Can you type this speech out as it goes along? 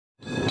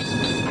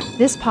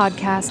This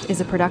podcast is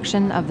a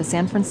production of the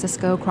San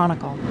Francisco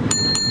Chronicle.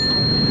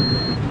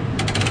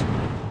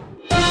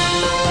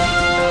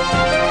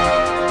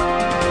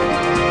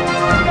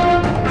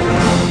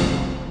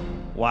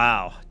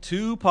 Wow.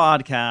 2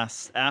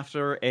 podcasts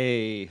after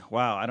a,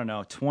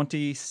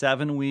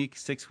 27-week,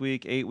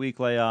 6-week, 8-week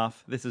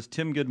layoff. This is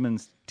Tim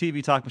Goodman's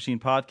TV Talk Machine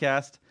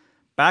podcast.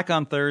 Back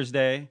on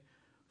Thursday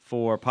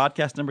for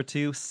podcast number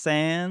 2,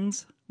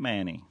 Sans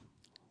Manny.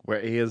 Where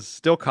he is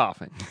still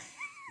coughing.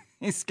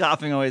 He's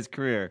coughing away his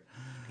career.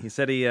 He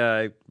said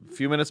a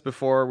few minutes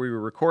before we were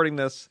recording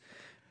this,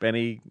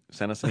 Benny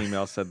sent us an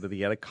email, said that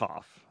he had a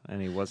cough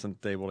and he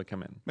wasn't able to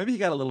come in. Maybe he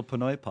got a little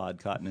Pinoy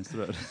pod caught in his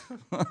throat.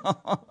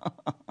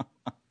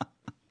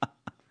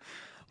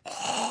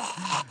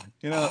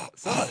 You know,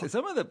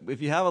 some of the,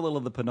 if you have a little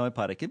of the Pinoy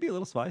pod, it can be a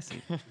little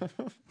spicy.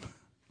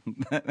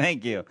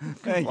 Thank you.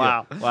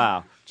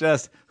 Wow.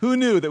 Just, who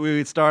knew that we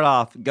would start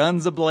off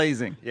guns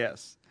a-blazing?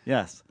 Yes.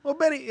 Yes. Well,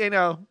 Benny,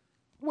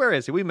 where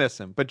is he? We miss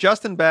him. But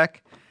Justin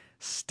Beck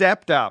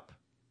stepped up.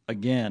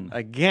 Again.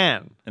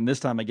 And this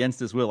time against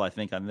his will, I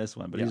think, on this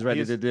one. But he's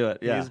ready to do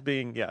it. Yeah. He's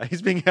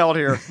being held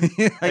here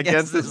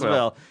against his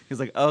will. He's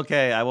like,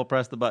 okay, I will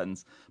press the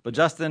buttons. But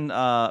Justin,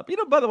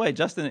 by the way,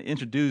 Justin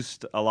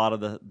introduced a lot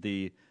of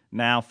the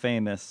now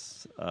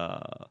famous,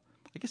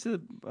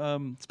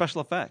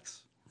 special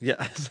effects.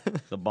 Yes.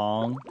 The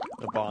bong.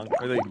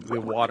 Or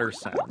the water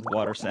sound.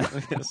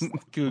 Yes.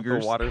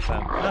 Cougars. The water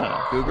sound.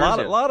 Cougars.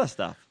 A lot of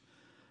stuff.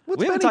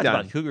 We haven't talked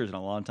done? about cougars in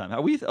a long time.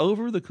 Are we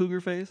over the cougar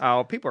phase?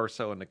 Oh, people are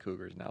so into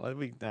cougars now.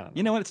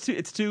 You know what?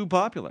 It's too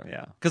popular.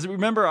 Yeah. Because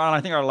remember on,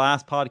 I think, our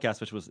last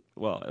podcast, which was,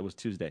 it was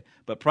Tuesday.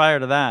 But prior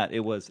to that,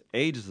 it was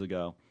ages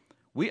ago.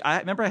 I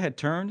remember I had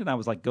turned and I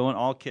was like going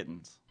all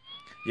kittens.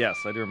 Yes,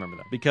 I do remember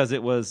that. Because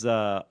it was,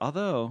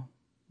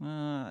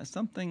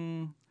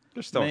 something...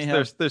 There's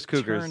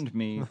cougars. Turned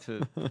me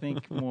to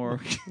think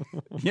more.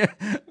 Yeah,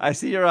 I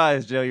see your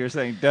eyes, Joe. You're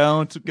saying,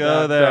 don't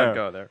go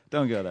there.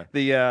 Don't go there.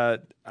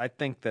 I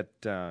think that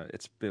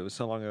it was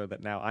so long ago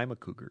that now I'm a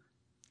cougar.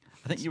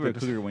 I think you were a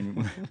cougar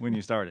when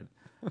you started.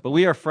 But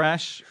we are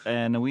fresh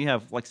and we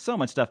have like so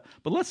much stuff.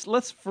 But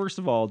let's first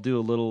of all do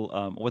a little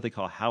what they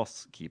call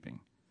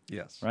housekeeping.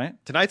 Yes. Right.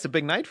 Tonight's a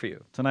big night for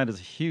you. Tonight is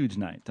a huge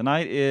night.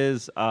 Tonight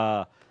is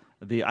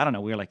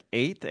we're like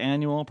 8th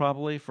annual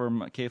probably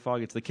from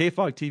KFOG. It's the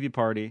KFOG TV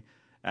party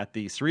at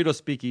the Cerritos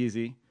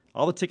Speakeasy.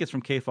 All the tickets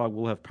from KFOG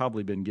will have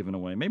probably been given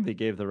away. Maybe they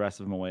gave the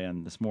rest of them away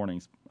on this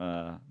morning's.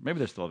 Maybe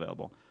they're still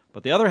available.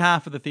 But the other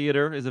half of the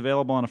theater is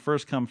available on a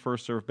first-come,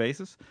 first-served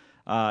basis.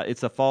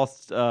 It's a fall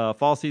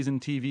season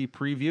TV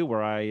preview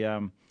where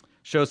I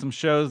show some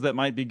shows that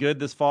might be good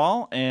this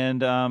fall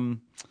and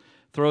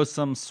throw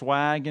some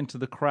swag into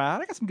the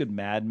crowd. I got some good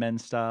Mad Men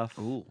stuff.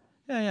 Ooh.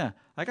 Yeah.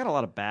 I got a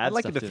lot of bad I'd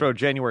like stuff you to throw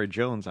January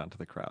Jones onto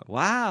the crowd.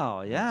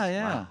 Wow.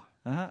 Yeah. Wow.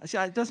 Uh-huh. See,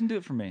 it doesn't do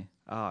it for me.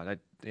 Oh,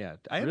 yeah.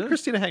 I have Really?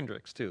 Christina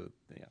Hendricks, too.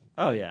 Yeah.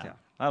 Oh, yeah.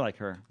 I like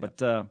her. But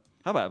how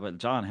about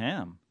John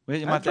Hamm?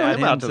 You might have to throw add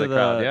him out to the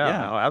crowd.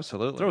 Yeah. Oh,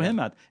 absolutely. Throw him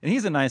out. And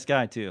he's a nice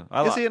guy, too.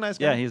 Is he a nice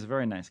guy? Yeah, he's a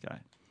very nice guy.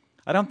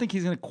 I don't think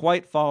he's going to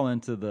quite fall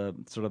into the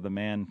sort of the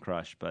man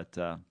crush, but...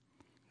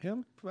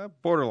 him?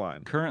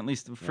 Borderline. Currently,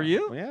 for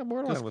you? Yeah,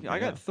 borderline with me. I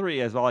got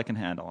 3 as all I can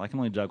handle. I can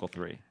only juggle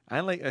 3. I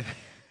like...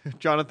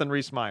 Jonathan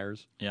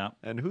Rhys-Meyers. Yeah.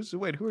 And who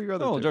are your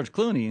other two? George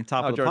Clooney,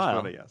 top of the George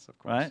pile. Clooney, yes, of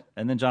course. Right?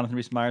 And then Jonathan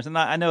Rhys-Meyers. And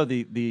I know do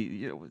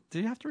you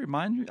have to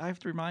remind you? I have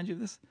to remind you of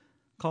this?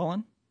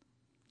 Colin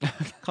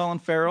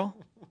Farrell.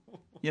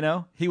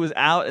 He was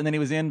out and then he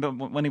was in, but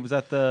when he was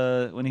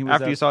after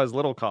you saw his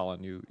little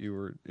Colin, you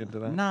were into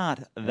that?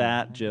 Not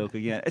that joke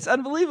again. It's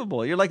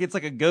unbelievable. It's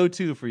like a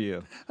go-to for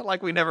you.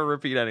 Like we never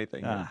repeat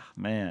anything. Ah,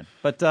 man.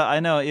 But I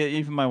know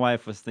even my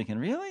wife was thinking,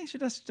 really? She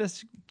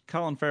just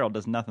Colin Farrell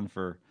does nothing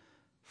for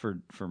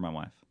my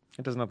wife.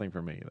 It does nothing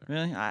for me either.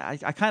 Really,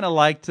 I kind of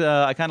liked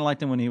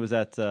him when he was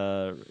at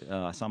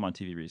I saw him on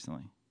TV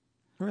recently.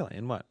 Really,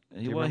 in what?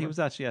 He was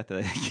actually at the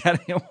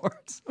Academy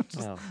Awards.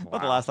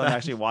 About the last time I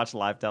actually watched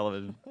live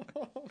television.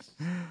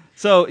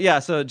 So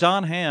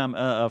John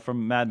Hamm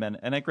from Mad Men,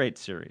 and a great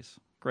series.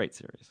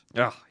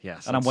 Oh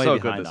yes, and I'm way so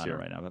behind good on this year. it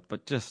right now,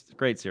 but just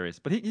great series.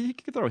 But he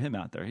could throw him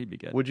out there; he'd be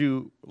good. Would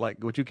you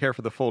care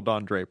for the full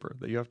Don Draper?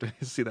 That you have to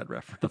see that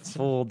reference. The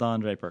full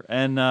Don Draper,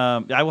 and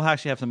I will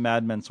actually have some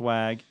Mad Men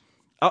swag.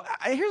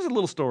 Here's a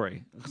little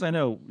story because I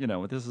know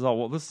this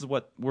is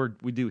what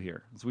we do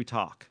here. Is we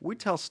talk. We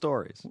tell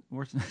stories.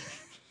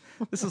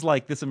 This is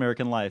like This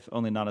American Life,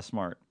 only not as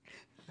smart.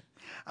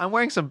 I'm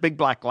wearing some big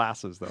black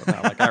glasses though,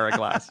 now, like Ira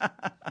Glass,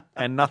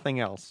 and nothing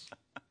else.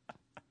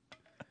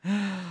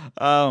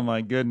 Oh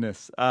my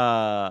goodness.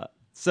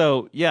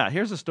 So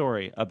here's a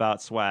story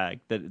about swag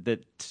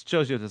that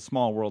shows you the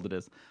small world it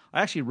is.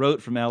 I actually wrote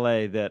from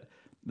LA that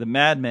the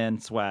Mad Men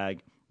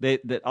swag,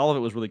 that all of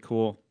it was really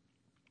cool,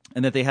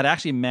 and that they had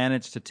actually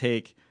managed to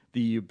take the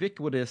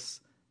ubiquitous,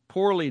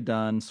 poorly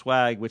done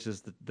swag, which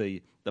is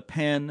the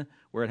pen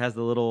where it has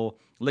the little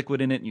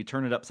liquid in it, and you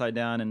turn it upside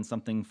down and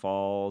something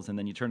falls, and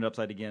then you turn it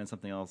upside again and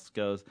something else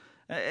goes.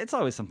 It's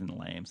always something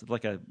lame. It's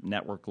like a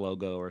network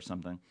logo or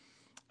something.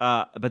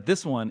 But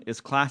this one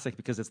is classic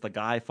because it's the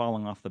guy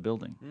falling off the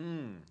building.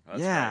 That's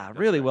Yeah, right. That's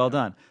really right, well yeah.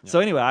 done. So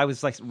anyway, I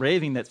was like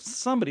raving that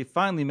somebody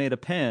finally made a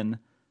pen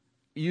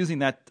using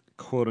that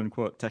quote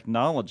unquote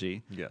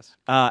technology. Yes.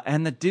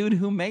 And the dude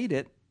who made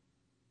it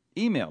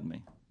emailed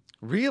me.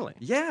 Really?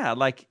 Yeah,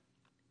 like,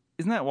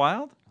 isn't that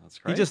wild? That's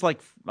He great. just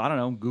like, I don't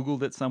know,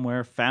 Googled it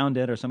somewhere, found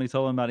it, or somebody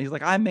told him about it. He's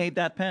like, I made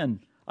that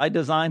pen. I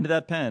designed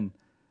that pen.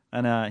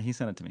 And he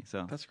sent it to me.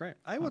 So That's great.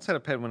 I once had a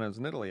pen when I was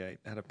in Italy. I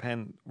had a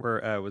pen where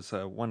it was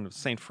one of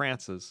St.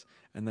 Francis,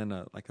 and then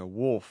like a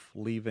wolf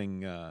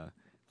leaving,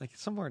 like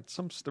somewhere.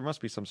 There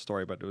must be some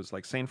story, but it was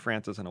like St.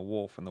 Francis and a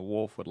wolf, and the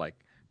wolf would like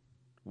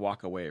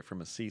walk away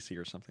from Assisi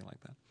or something like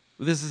that.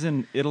 this is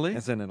in Italy?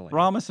 It's in Italy.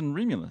 Ramus and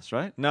Remulus,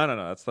 right? No,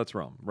 that's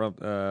Rome.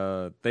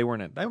 They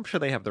weren't in. I'm sure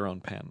they have their own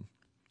pen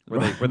where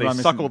they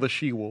Ramus suckle and- the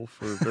she wolf,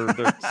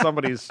 or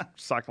somebody's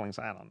suckling.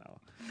 I don't know.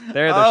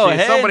 Oh,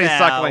 Somebody's now.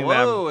 suckling them.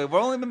 Whoa, we've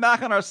only been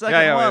back on our second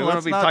Yeah, one. we want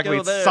Let's to be not talking go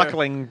about there.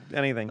 suckling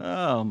anything.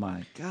 Oh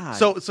my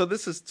god!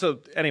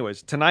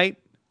 Anyways, tonight,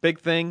 big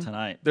thing.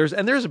 Tonight.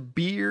 There's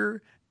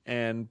beer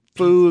and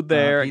food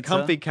there, and pizza.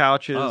 comfy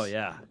couches. Oh,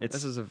 yeah.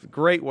 This is a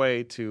great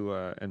way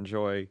to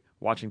enjoy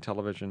watching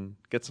television,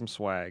 get some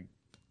swag.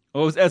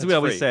 Well, as we It's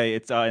always free. say,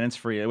 it's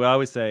free. We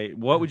always say,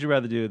 what would you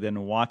rather do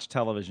than watch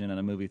television in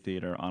a movie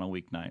theater on a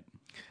weeknight?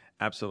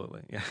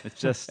 Absolutely. Yeah. It's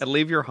just and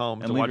leave your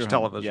home and to leave watch your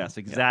home. television. Yes,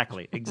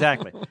 exactly,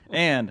 exactly.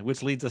 And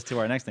which leads us to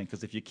our next thing,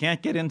 because if you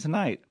can't get in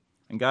tonight,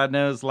 and God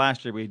knows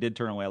last year we did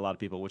turn away a lot of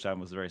people, which I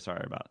was very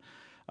sorry about.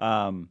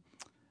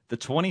 The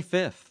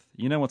 25th,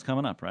 you know what's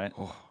coming up, right?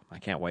 Oh, I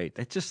can't wait.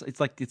 It's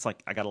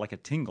like I got like a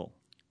tingle.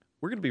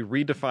 We're going to be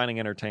redefining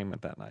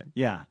entertainment that night.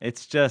 Yeah,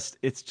 it's just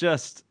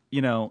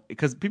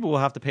because people will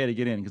have to pay to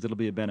get in because it'll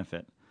be a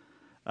benefit.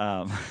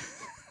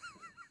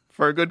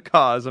 For a good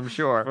cause, I'm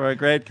sure. For a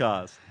great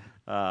cause,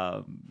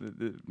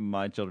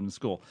 my children's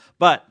school.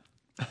 But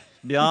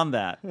beyond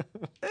that,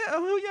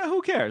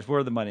 who cares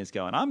where the money's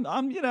going?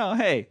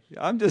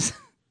 I'm just,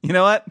 you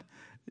know what?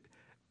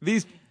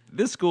 This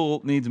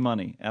school needs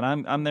money, and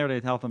I'm there to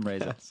help them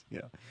raise it.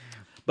 Yeah.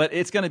 But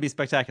it's going to be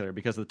spectacular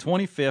because the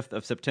 25th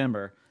of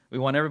September, we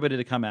want everybody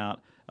to come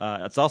out.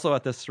 It's also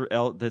at it's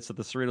at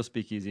the Cerrito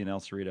Speakeasy in El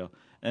Cerrito.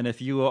 And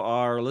if you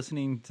are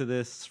listening to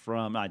this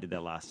from, I did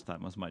that last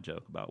time, was my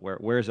joke about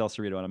where's El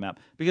Cerrito on a map.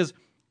 Because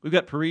we've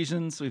got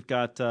Parisians, we've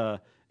got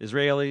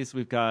Israelis,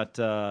 we've got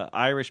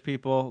Irish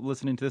people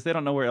listening to this. They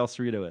don't know where El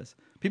Cerrito is.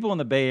 People in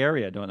the Bay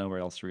Area don't know where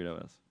El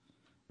Cerrito is,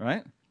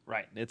 right?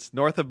 Right. It's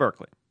north of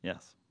Berkeley.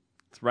 Yes.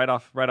 It's right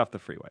off the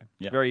freeway.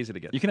 Yeah. Very easy to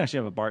get. You can actually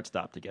have a BART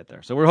stop to get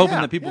there. So we're hoping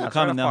Yeah, that people yeah, will it's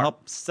come right and off they'll BART.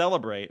 help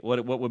celebrate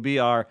what would be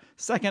our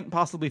second,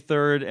 possibly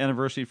third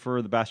anniversary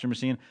for the Bastard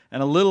Machine,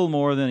 and a little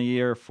more than a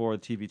year for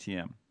the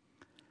TVTM.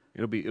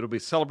 It'll be a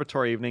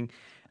celebratory evening.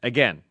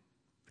 Again,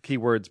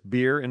 keywords: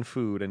 beer and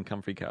food and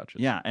comfy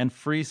couches. Yeah, and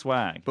free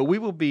swag. But we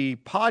will be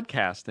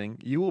podcasting.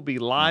 You will be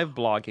live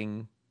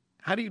blogging.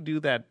 How do you do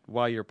that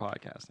while you're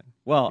podcasting?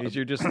 Well, Is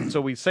you're just so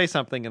we say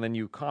something and then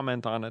you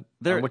comment on it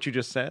on what you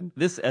just said.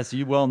 This, as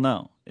you well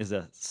know, is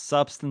a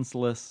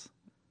substanceless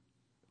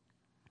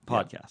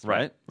podcast,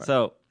 right? right.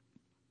 So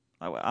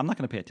I'm not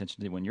going to pay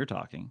attention to when you're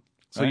talking.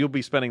 So right? you'll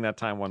be spending that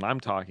time when I'm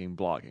talking,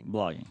 blogging.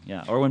 blogging,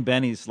 yeah, or when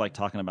Benny's like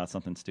talking about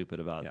something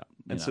stupid about, Yeah.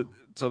 you And know.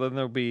 so then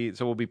we'll be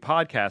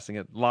podcasting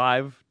it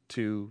live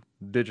to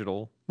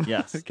digital.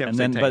 Yes, Can't and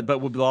say then tape. but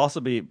we'll also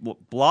be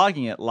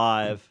blogging it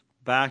live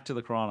back to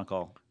the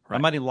Chronicle. I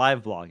Right. might even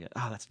live blog it.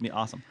 Oh, that's me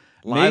awesome.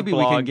 Live Maybe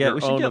we can blog get your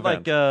we should own get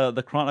like event.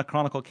 the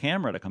Chronicle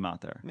camera to come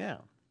out there. Yeah.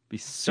 Be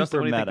Justin, super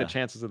what do you meta. think the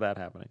chances of that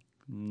happening?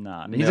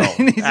 Nah, No, he's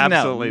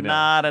absolutely no, no.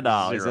 not at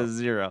all. Zero. He says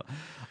zero.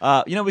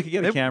 We could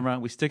get a camera.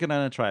 We stick it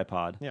on a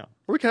tripod. Yeah.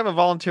 Or we could have a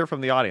volunteer from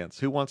the audience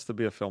who wants to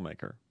be a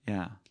filmmaker.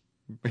 Yeah.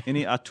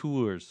 Any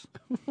auteurs?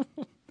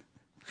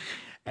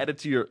 Add it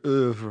to your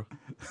oeuvre.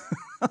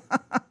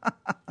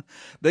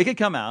 They could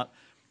come out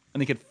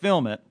and they could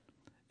film it,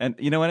 and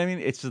you know what I mean.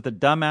 It's just the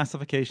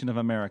dumbassification of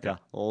America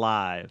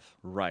live.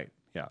 Right.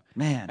 Yeah.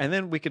 Man. And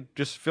then we could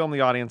just film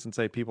the audience and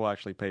say people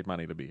actually paid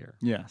money to be here.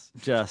 Yes,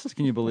 just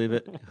can you believe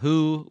it?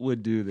 Who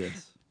would do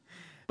this?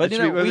 But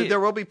There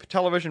will be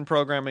television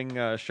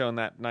programming shown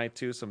that night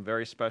too. Some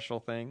very special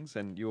things,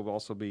 and you will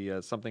also be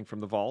something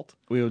from the vault.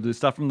 we will do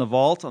stuff from the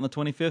vault on the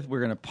 25th. We're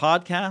going to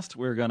podcast.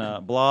 We're going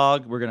to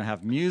blog. We're going to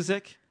have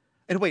music.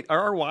 And wait,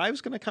 are our wives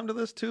going to come to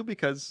this too?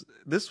 Because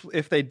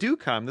if they do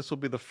come, this will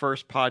be the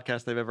first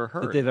podcast they've ever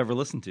heard. That they've ever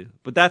listened to.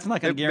 But that's not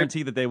going to They-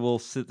 guarantee that they will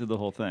sit through the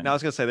whole thing. Now I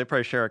was going to say they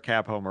probably share a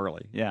cab home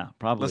early. Yeah,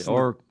 probably. Listen,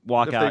 or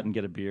walk if out they- and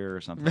get a beer or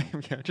something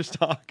Yeah, just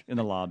talk. in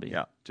the lobby.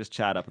 Yeah. Just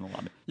chat up in the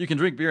lobby. You can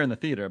drink beer in the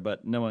theater,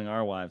 but knowing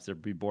our wives,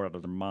 they'd be bored out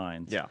of their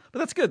minds. Yeah. But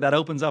that's good. That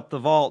opens up the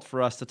vault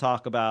for us to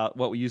talk about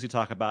what we usually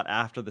talk about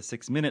after the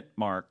 6-minute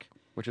mark.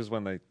 Which is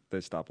when they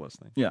stop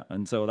listening. Yeah,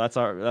 and so that's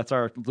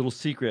our little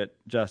secret,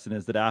 Justin,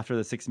 is that after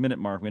the 6-minute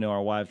mark, we know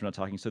our wives are not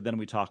talking. So then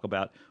we talk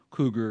about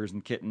cougars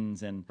and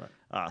kittens and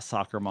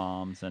soccer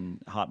moms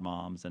and hot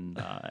moms and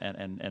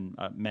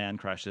man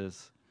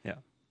crushes. Yeah.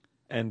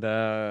 And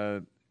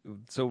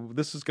so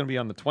this is going to be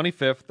on the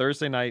 25th,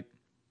 Thursday night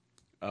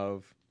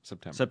of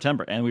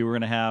September. And we were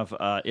going to have,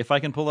 if I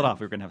can pull it off,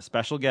 we were going to have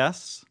special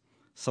guests,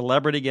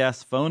 celebrity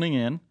guests phoning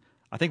in.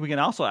 I think we can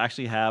also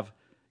actually have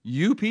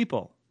you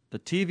people, the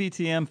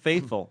TVTM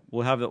faithful.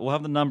 We'll have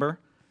the number,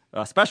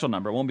 a special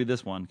number. It won't be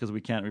this one because we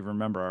can't even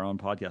remember our own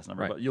podcast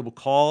number. Right. But you'll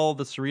call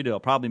the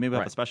Cerrito. Probably maybe we'll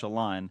have Right. a special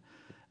line,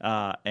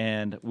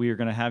 and we are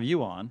going to have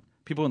you on.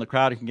 People in the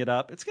crowd who can get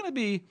up. It's going to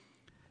be,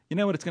 you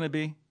know what it's going to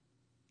be?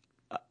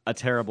 A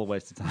terrible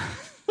waste of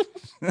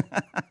time.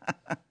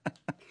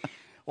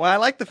 Well, I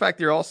like the fact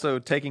that you're also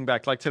taking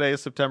back, like today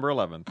is September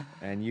 11th,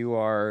 and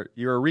you're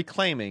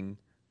reclaiming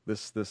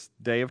this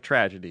day of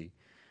tragedy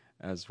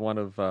as one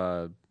of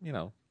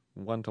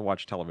one to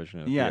watch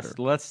television in a Yes,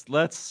 theater.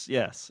 let's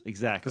yes,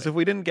 exactly. Because if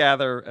we didn't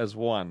gather as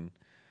one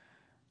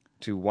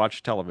to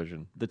watch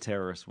television, The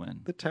terrorists win,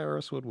 the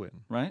terrorists would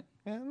win. right?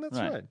 Yeah, that's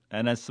right.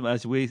 And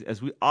as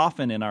we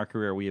often in our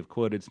career, we have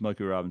quoted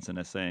Smokey Robinson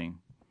as saying,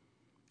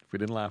 If we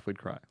didn't laugh, we'd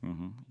cry.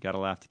 "Got to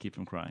laugh to keep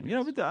from crying." You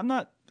know, but I'm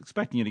not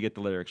expecting you to get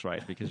the lyrics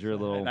right because you're a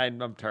little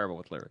And I'm terrible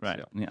with lyrics. right.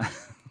 Yeah. Yeah.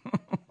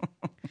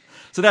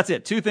 So that's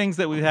it. Two things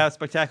that we have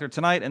spectacular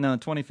tonight, and then the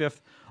 25th,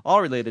 all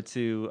related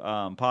to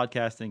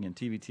podcasting and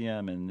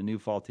TVTM and the new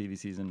fall TV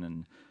season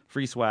and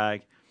free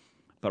swag.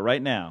 But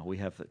right now, we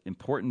have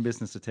important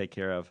business to take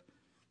care of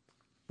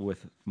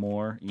with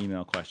more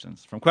email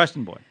questions from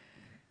Question Boy.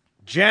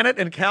 Janet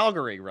in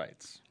Calgary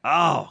writes.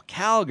 Oh,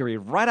 Calgary!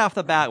 Right off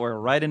the bat, we're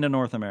right into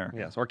North America.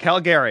 Yes, or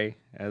Calgary,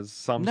 as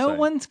some say. No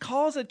one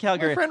calls it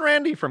Calgary. My friend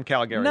Randy from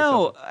Calgary.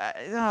 No,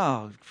 says it.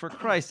 no! For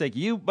Christ's sake,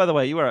 you. By the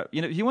way,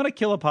 if you want to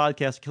kill a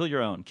podcast, kill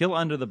your own. Kill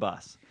Under the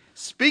Bus.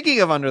 Speaking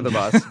of Under the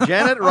Bus,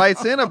 Janet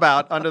writes in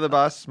about Under the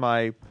Bus,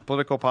 my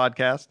political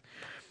podcast.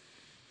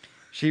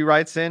 She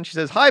writes in, she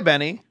says, "Hi,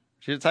 Benny."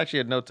 It's actually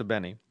a note to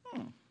Benny.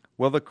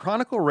 "Will the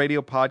Chronicle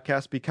Radio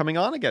podcast be coming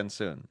on again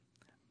soon?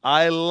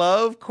 I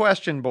love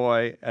Question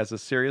Boy as a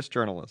serious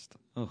journalist.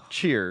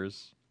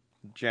 Cheers,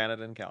 Janet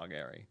in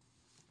Calgary."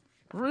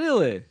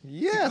 Really?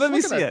 Yes. Let me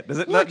look at see that. it. Does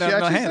it? Look, No, she no,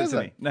 actually hand it says to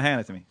that. me. No,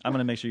 hand it to me. I'm going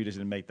to make sure you just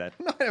didn't make that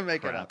I'm not going to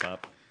make it crap up.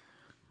 up.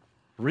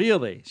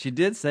 Really? She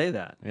did say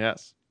that.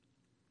 Yes.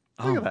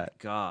 Oh Look at my that.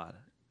 God.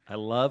 I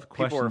love People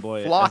Question are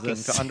Boy flocking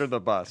as a, to Under the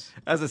Bus.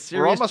 as a We're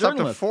serious almost up to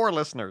journalist. 4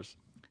 listeners.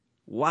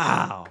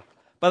 Wow.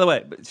 By the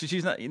way, but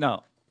she's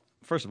not.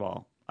 First of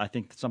all, I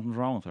think something's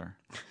wrong with her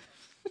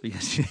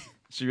because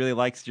she really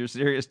likes your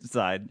serious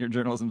side, your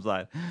journalism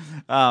side.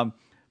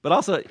 But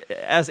also,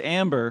 as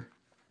Amber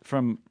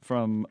from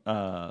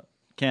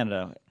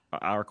Canada,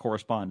 our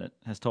correspondent,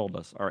 has told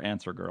us, our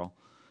answer girl,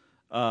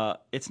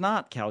 it's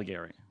not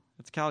Calgary.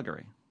 It's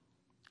Calgary.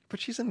 But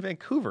she's in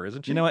Vancouver,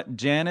 isn't she? You know what,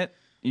 Janet?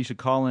 You should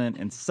call in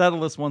and settle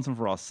this once and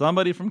for all.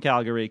 Somebody from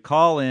Calgary,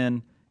 call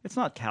in. It's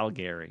not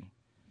Calgary.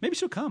 Maybe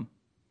she'll come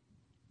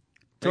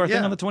to our thing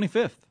Yeah. on the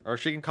 25th. Or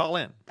she can call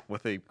in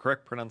with the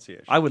correct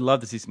pronunciation. I would love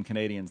to see some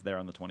Canadians there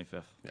on the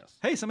 25th. Yes.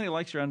 Hey, somebody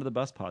likes your Under the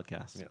Bus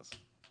podcast. Yes.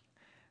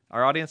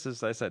 Our audience is,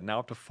 as I said, now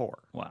up to 4.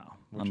 Wow.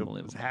 Which is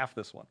Unbelievable. half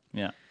this one.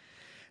 Yeah.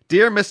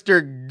 Dear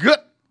Mr.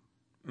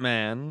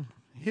 Gutman,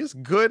 he's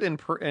good in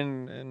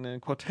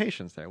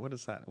quotations there. What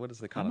is that? What is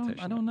the connotation?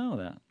 I don't know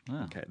that.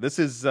 Yeah. Okay. This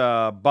is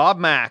Bob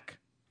Mack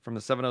from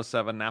the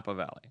 707 Napa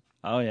Valley.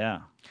 Oh,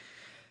 yeah.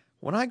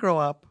 When I grow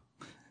up,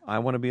 I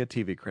want to be a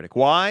TV critic.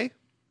 Why?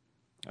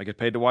 I get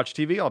paid to watch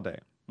TV all day.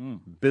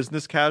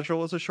 Business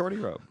casual as a shorty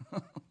robe.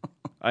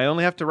 I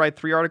only have to write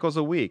 3 articles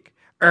a week.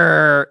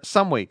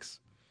 Some weeks.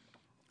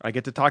 I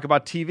get to talk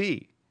about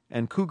TV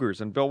and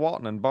Cougars and Bill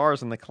Walton and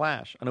bars and The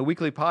Clash on a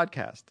weekly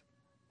podcast.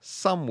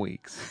 Some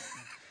weeks.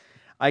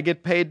 I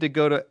get paid to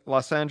go to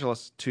Los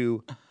Angeles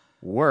to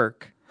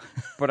work,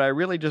 but I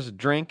really just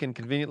drink and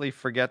conveniently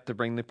forget to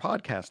bring the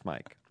podcast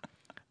mic.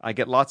 I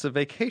get lots of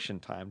vacation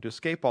time to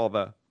escape all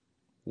the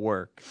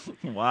work.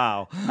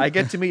 Wow. I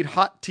get to meet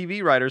hot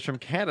TV writers from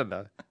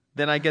Canada.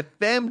 Then I get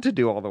them to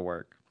do all the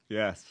work.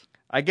 Yes.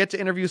 I get to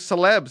interview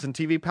celebs and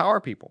TV power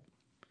people.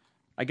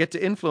 I get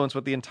to influence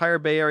what the entire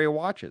Bay Area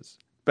watches.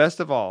 Best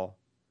of all,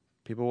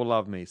 people will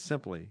love me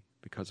simply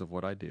because of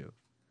what I do.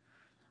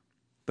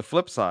 The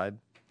flip side,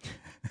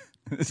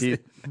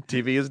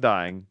 TV is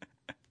dying.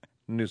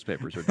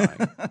 Newspapers are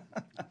dying.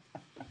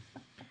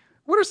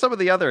 What are some of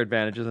the other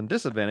advantages and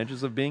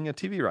disadvantages of being a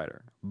TV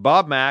writer?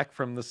 Bob Mack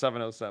from the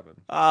 707.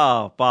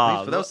 Oh,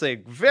 Bob. That was a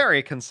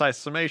very concise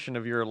summation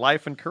of your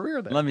life and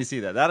career there. Let me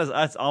see that.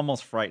 That's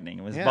almost frightening.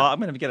 It was Yeah. Bob. I'm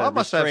going to get a Bob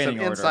must have some restraining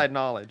order. inside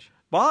knowledge.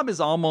 Bob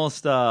is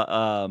almost.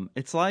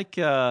 It's like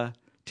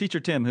Teacher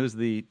Tim, who's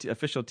the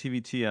official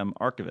TVTM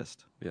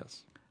archivist.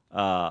 Yes.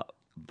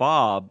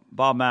 Bob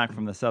Mack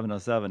from the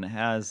 707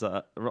 has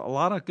a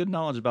lot of good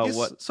knowledge about He's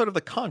what sort of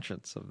the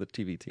conscience of the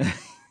TV team.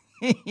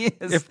 he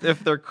is.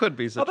 if there could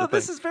be such Although a thing.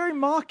 this is very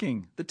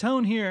mocking. The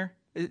tone here.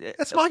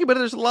 It's mocking, but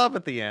there's love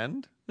at the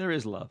end. There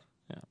is love.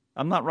 Yeah.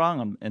 I'm not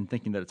wrong in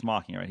thinking that it's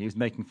mocking, right? He was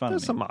making fun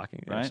There's of me. some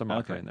mocking. Right? There's some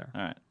mockery Okay. in there.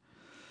 All right.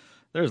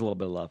 There's a little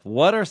bit of love.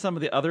 What are some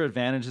of the other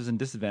advantages and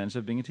disadvantages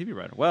of being a TV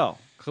writer? Well,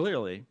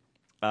 clearly,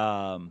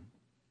 I'm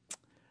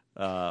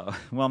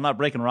not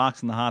breaking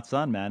rocks in the hot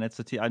sun, man.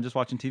 I'm just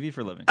watching TV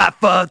for a living. I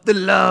fought the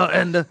law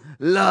and the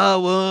law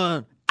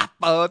won. I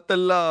fought the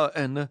law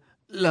and the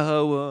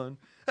Low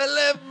I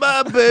let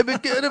my baby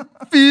get it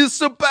feel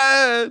so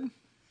bad.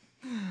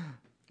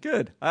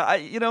 Good.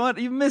 You know what?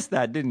 You missed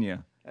that, didn't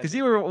you? Because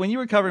when you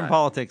were covering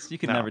politics, you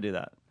could never do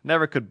that.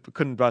 Never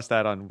couldn't bust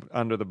that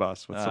under the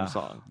bus with some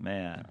song.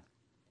 Man.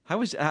 I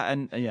wish,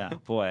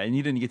 boy, and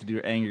you didn't get to do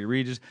Angry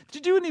Regis.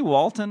 Did you do any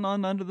Walton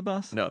on Under the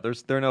Bus? No,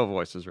 there are no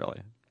voices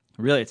really.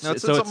 Really?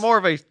 It's more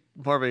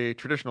of a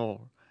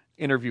traditional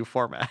interview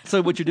format.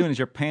 So what you're doing is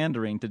you're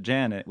pandering to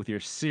Janet with your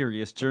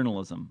serious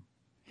journalism.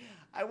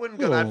 I wouldn't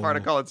go that far to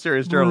call it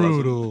serious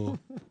journalism. Brutal.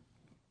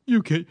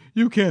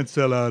 You can't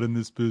sell out in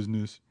this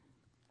business.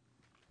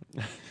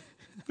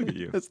 Look at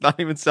you. It's not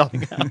even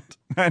selling out.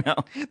 I know.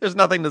 There's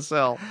nothing to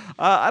sell.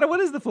 What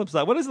is the flip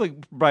side? What is the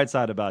bright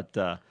side about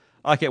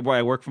where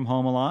I work from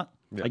home a lot?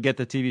 Yeah. I get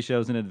the TV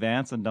shows in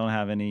advance and don't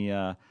have any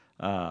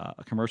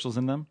commercials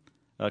in them.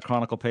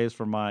 Chronicle pays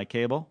for my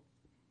cable,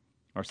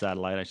 or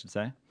satellite, I should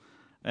say.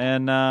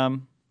 And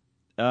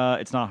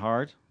it's not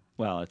hard.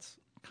 Well, it's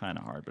kind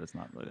of hard, but it's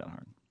not really that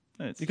hard.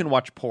 You can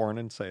watch porn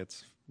and say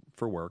it's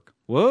for work.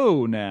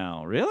 Whoa,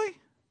 now. Really?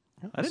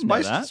 I didn't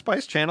know that.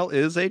 Spice Channel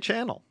is a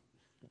channel.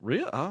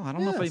 Really? Oh, I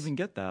don't know if I even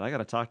get that. I got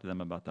to talk to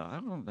them about that.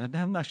 I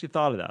haven't actually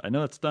thought of that. I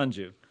know it stuns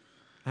you.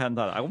 I hadn't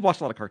thought of it. I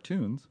watch a lot of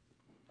cartoons.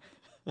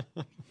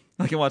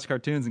 I can watch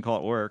cartoons and call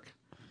it work.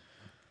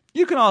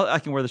 I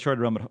can wear the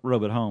shorter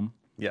robe at home.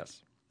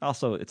 Yes.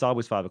 Also, it's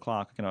always 5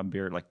 o'clock. I can have a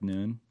beer at like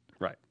noon.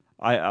 Right.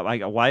 I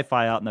got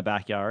Wi-Fi out in the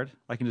backyard.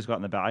 I can just go out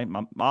in the back.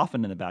 I'm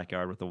often in the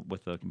backyard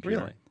with the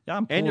computer. Really? Yeah,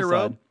 I'm poolside. And your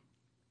robe?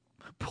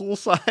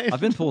 Poolside?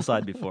 I've been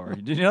poolside before.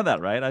 Did you know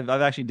that, right? I've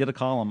actually did a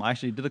column. I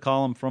actually did a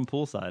column from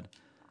poolside.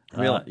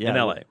 Really? Yeah, in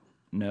LA?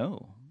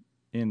 No.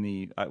 In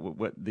the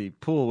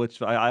pool,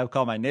 which I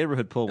call my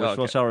neighborhood pool,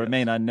 which shall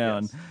remain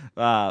unknown.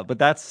 Yes.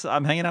 But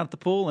I'm hanging out at the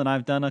pool, and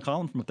I've done a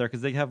column from up there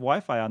because they have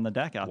Wi-Fi on the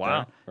deck out there.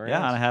 Wow. Very Yeah,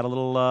 nice. and I had a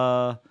little.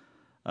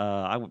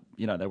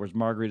 There was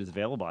margaritas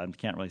available. I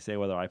can't really say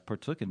whether I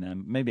partook in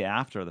them. Maybe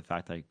after the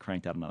fact, I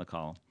cranked out another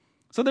column.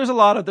 So there's a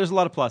lot of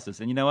pluses,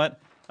 and you know what?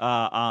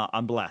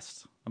 I'm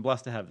blessed. I'm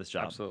blessed to have this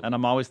job, Absolutely. and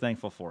I'm always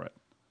thankful for it.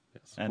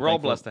 Yes. And We're all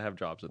thankful- blessed to have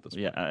jobs at this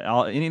point.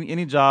 Yeah,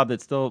 any job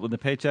that's still when the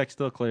paycheck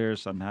still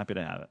clears, I'm happy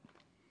to have it.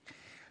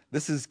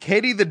 This is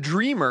Katie the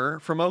Dreamer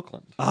from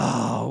Oakland.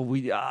 Oh,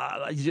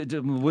 let's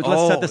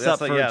set this up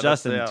for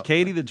Justin.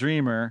 Katie the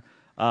Dreamer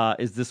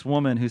is this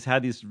woman who's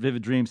had these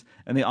vivid dreams,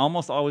 and they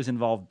almost always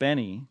involve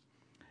Benny,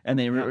 and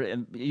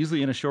and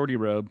usually in a shorty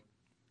robe,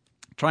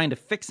 trying to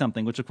fix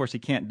something, which of course he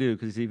can't do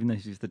because even though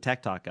he's the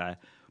tech talk guy.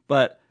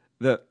 But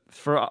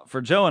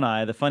for Joe and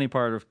I, the funny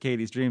part of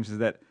Katie's dreams is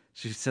that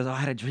she says, "Oh, I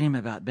had a dream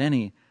about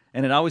Benny,"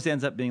 and it always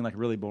ends up being like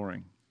really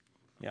boring.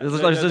 Yeah.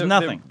 There's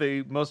nothing.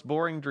 The most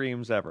boring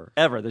dreams ever.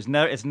 Ever. They're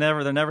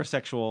never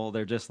sexual.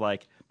 They're just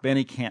like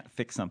Benny can't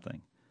fix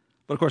something.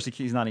 But of course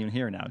he's not even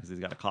here now because he's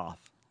got a cough.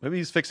 Maybe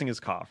he's fixing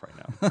his cough right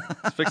now.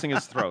 He's fixing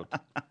his throat.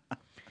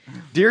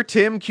 Dear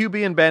Tim,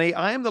 QB, and Benny,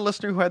 I am the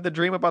listener who had the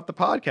dream about the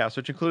podcast,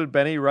 which included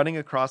Benny running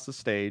across the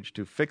stage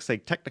to fix a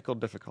technical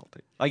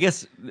difficulty. I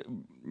guess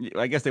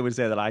they would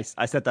say that I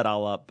set that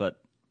all up, but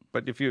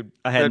if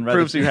I hadn't read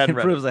proves you hadn't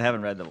read proves I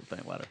haven't read the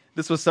thing letter.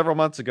 This was several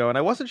months ago, and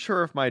I wasn't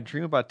sure if my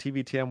dream about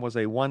TVTM was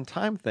a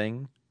one-time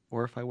thing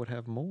or if I would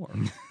have more.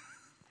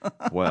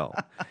 Well,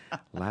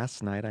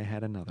 last night I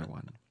had another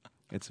one.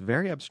 It's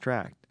very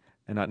abstract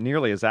and not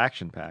nearly as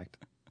action-packed.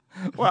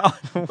 Well,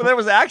 there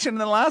was action in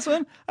the last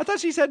one. I thought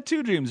she's had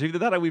 2 dreams. Either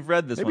that or we've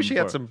read this one. Maybe she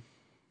before. had some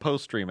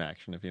post-dream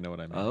action, if you know what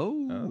I mean.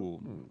 Oh.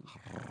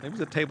 Maybe it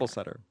was a table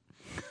setter.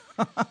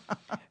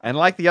 And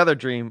like the other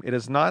dream, it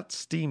is not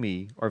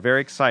steamy or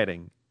very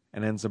exciting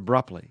and ends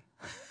abruptly.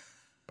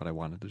 But I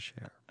wanted to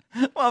share.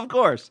 Well, of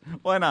course.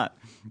 Why not?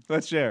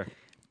 Let's share.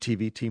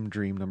 TV team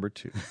dream number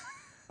 2.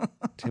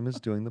 Tim is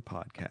doing the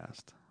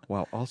podcast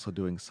while also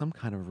doing some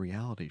kind of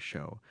reality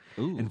show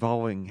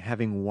involving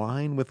having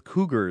wine with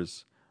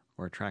cougars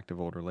or attractive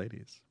older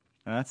ladies.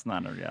 That's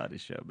not a reality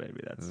show,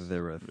 baby. That's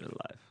real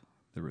life.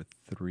 There were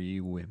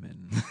 3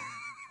 women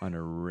on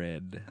a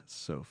red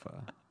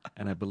sofa,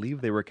 and I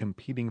believe they were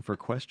competing for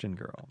Question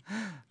Girl.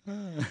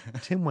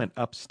 Tim went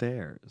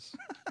upstairs,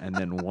 and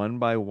then one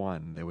by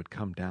one they would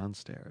come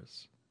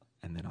downstairs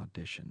and then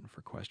audition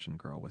for Question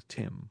Girl with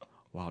Tim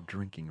while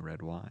drinking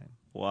red wine.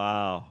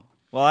 Wow.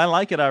 Well, I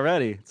like it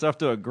already. It's off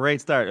to a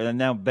great start, and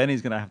now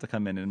Benny's going to have to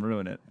come in and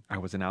ruin it. I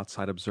was an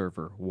outside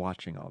observer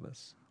watching all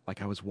this.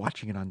 Like I was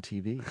watching it on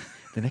TV.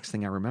 The next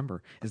thing I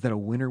remember is that a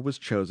winner was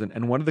chosen,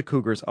 and one of the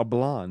cougars, a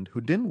blonde,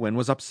 who didn't win,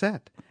 was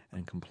upset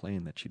and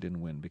complained that she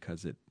didn't win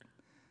because it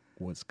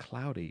was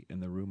cloudy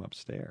in the room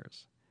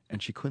upstairs,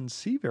 and she couldn't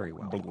see very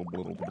well.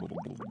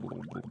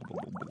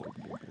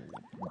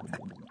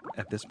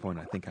 At this point,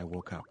 I think I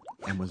woke up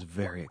and was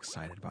very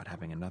excited about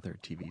having another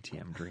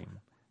TVTM dream,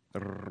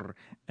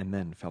 and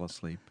then fell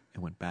asleep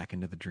and went back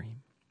into the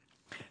dream.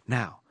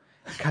 Now,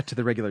 cut to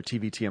the regular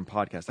TVTM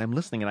podcast. I'm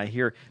listening and I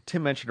hear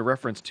Tim mention a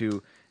reference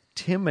to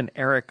Tim and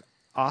Eric,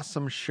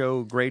 awesome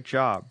show, great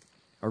job.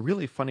 A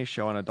really funny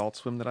show on Adult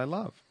Swim that I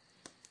love.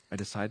 I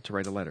decided to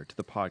write a letter to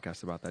the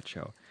podcast about that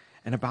show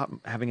and about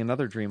having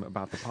another dream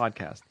about the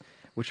podcast.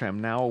 which I am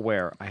now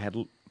aware I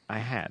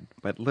had,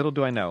 but little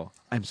do I know,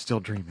 I'm still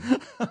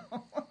dreaming.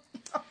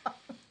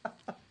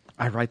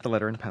 I write the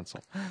letter in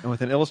pencil, and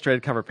with an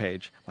illustrated cover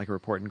page, like a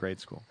report in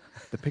grade school.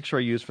 The picture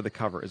I use for the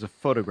cover is a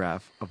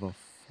photograph of a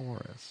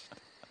forest.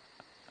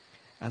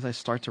 As I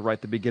start to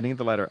write the beginning of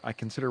the letter, I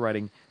consider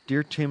writing,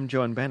 Dear Tim,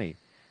 Joe, and Benny.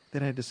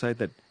 Then I decide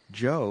that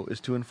Joe is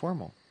too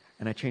informal,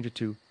 and I change it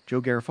to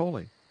Joe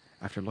Garofoli,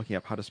 after looking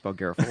up how to spell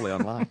Garofoli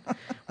online,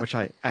 which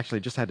I actually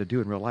just had to do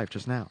in real life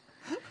just now.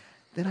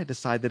 Then I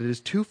decide that it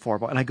is too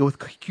formal, and I go with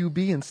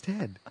QB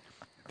instead.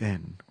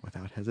 Then,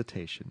 without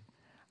hesitation,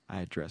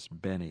 I address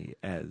Benny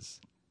as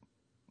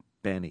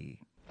Benny.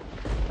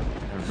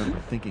 I remember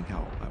thinking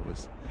how I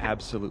was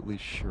absolutely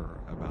sure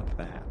about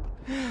that.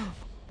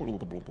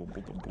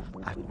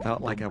 I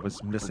felt like I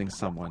was missing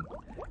someone,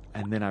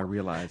 and then I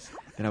realized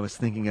that I was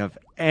thinking of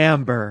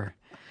Amber,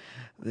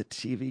 the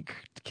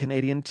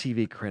Canadian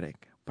TV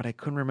critic, but I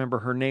couldn't remember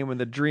her name in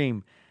the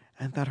dream,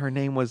 and thought her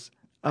name was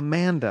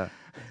Amanda.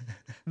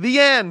 The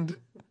end.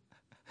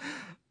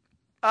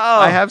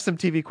 I have some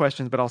TV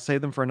questions, but I'll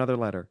save them for another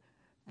letter.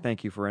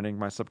 Thank you for entering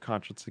my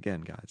subconscious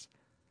again, guys.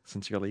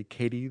 Sincerely,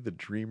 Katie the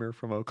Dreamer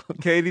from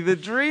Oakland. Katie the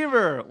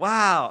Dreamer.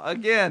 Wow.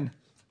 Again.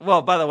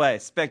 Well, by the way,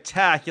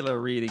 spectacular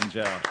reading,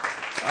 Joe.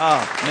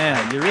 Oh,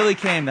 man. You really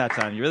came that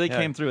time. You really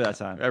came through that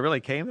time. I really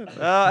came?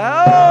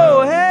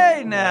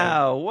 Hey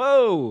now.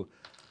 Whoa.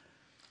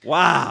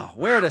 Wow.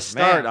 Where to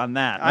start on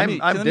that? I'm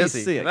let dizzy.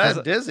 Me see it,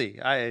 That's dizzy.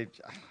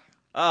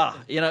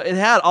 it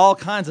had all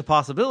kinds of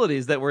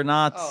possibilities that were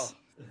not...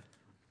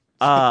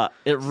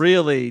 it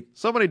really...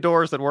 So many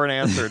doors that weren't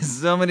answered.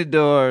 so many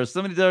doors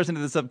into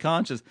the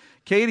subconscious.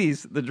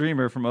 Katie's the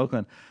Dreamer from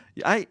Oakland.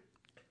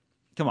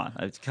 Come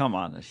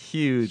on, a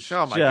huge.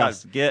 Oh my God,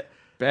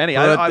 Benny,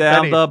 put down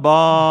Benny. the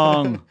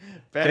bong.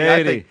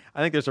 Benny, Katie.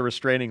 I think there's a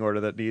restraining order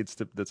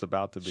that's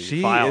about to be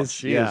She filed. is-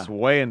 She yeah. is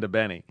way into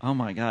Benny. Oh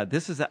my God,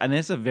 it's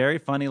a very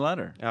funny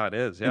letter Oh, it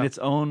is. Yeah. in its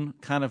own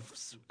kind of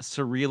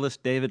surrealist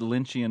David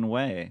Lynchian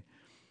way.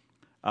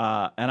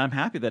 And I'm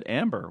happy that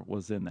Amber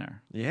was in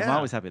there. Yeah. I'm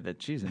always happy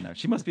that she's in there.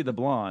 She must be the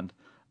blonde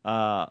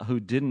who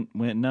didn't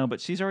win. No, but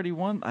she's already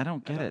won. I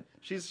don't get it.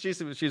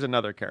 She's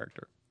another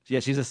character. Yeah,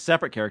 she's a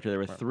separate character. There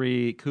were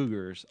 3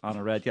 cougars on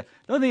a red couch.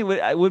 The only thing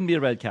it wouldn't be a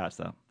red couch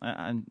though.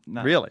 I'm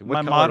not, Really? What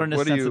my color- modernist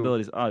what do you-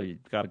 sensibilities. Oh, you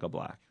got to go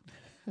black.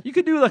 You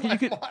could do like you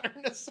could.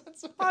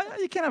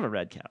 You can't have a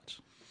red couch.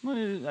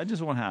 I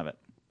just won't have it.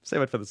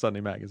 Save it for the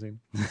Sunday magazine.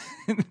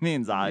 Me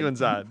and Zod. You and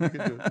Zod. We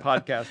could do a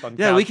podcast on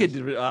Yeah, couches. we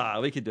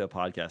could do a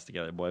podcast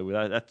together, boy.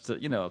 That's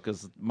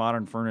because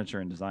modern furniture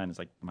and design is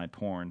like my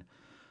porn.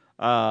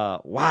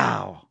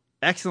 Wow,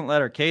 excellent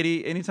letter,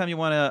 Katie. Anytime you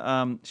want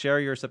to share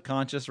your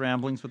subconscious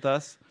ramblings with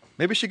us,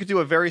 Maybe she could do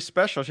a very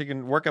special. She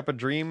can work up a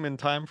dream in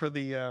time for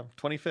the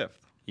 25th.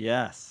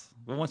 yes.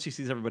 But once she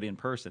sees everybody in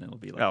person, it'll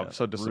be like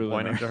So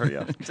disappointing to her.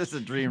 Yeah. Just a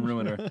dream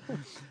ruiner.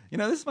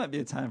 This might be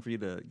a time for you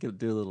to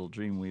do a little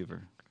dream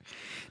weaver.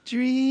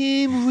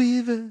 Dream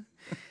Weaver,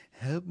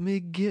 help me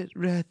get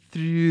right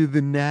through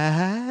the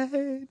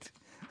night.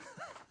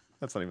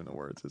 That's not even the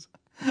words, is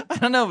it? I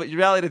don't know, but you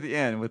rallied at the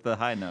end with the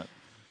high note.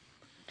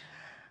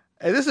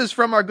 Hey, this is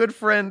from our good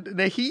friend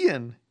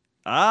Nahian.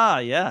 Ah,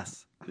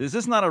 yes. Is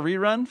this not a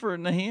rerun for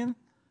Nahian?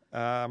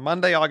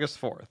 Monday, August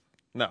 4th.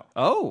 No.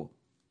 Oh.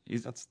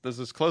 That's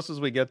as close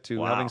as we get to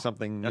Wow. having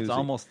something That's newsy.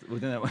 almost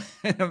within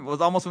it was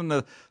almost within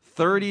the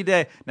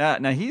 30-day.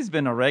 Now he's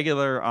been a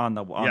regular on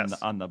the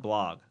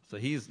blog. So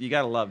you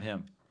got to love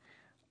him.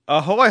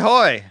 Ahoy,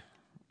 hoy.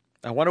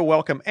 I want to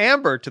welcome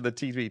Amber to the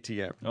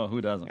TVTM. Oh, who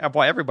doesn't?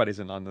 Boy, everybody's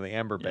on the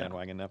Amber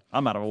bandwagon now.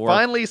 I'm out of work.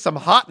 Finally, some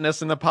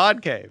hotness in the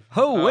pod cave.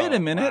 Oh, wait a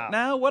minute. wow.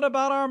 Now, what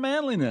about our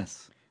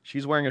manliness?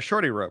 She's wearing a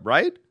shorty robe,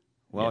 right?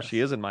 Well, Yes. she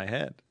is in my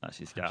head.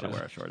 She's got to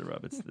wear a shorty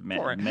robe. It's the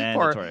Poor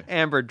mandatory.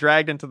 Amber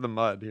dragged into the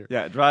mud here.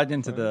 Yeah, dragged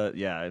into the.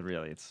 Yeah, it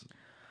really. It's.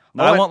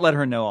 No, Oh, I and- won't let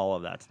her know all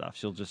of that stuff.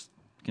 She'll just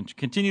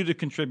continue to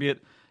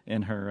contribute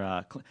in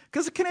her.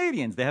 Because the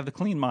Canadians, they have the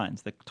clean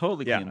minds. They're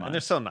totally Yeah, clean minds. and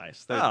they're so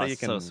nice. Oh, You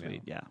so can,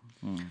 sweet. you know.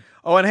 Yeah.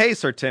 Oh, and hey,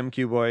 Sir Tim,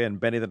 Q-Boy, and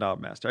Benny the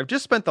Knobmaster. I've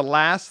just spent the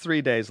last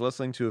 3 days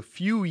listening to a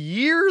few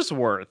years'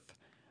 worth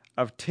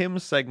of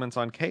Tim's segments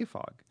on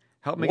KFOG.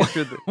 Help me get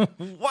through the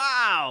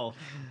Wow.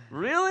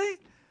 Really?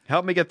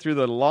 help me get through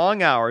the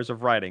long hours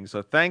of writing.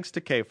 So thanks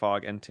to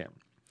KFOG and Tim.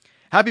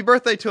 Happy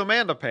birthday to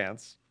Amanda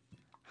Pants.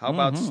 How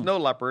about Snow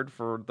Leopard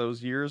for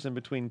those years in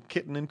between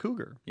kitten and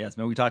cougar? Yes.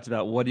 No, we talked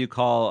about what do you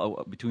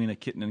call between a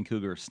kitten and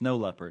cougar? Snow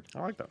leopard. I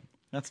like that.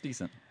 That's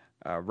decent.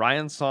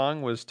 Ryan's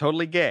song was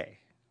totally gay,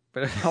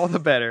 but all the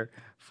better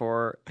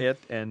for it.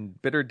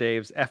 And Bitter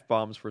Dave's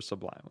F-bombs were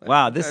sublime.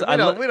 Wow, this-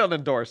 we don't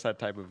endorse that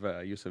type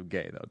of use of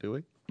gay, though, do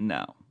we?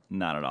 No,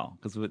 not at all.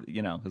 Because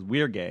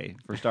we're gay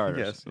for starters.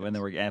 Yes, And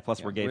then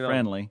plus we're gay we don't-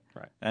 friendly.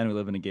 right. And we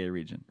live in a gay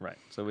region. Right.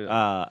 So we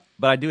But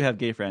I do have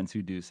gay friends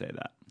who do say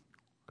that.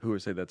 who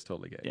would say that's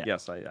totally gay? Yeah.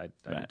 Yes, I do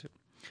Right. too.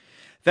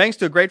 Thanks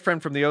to a great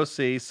friend from the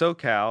OC,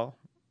 SoCal,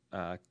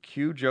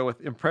 Cue Joe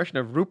with impression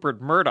of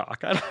Rupert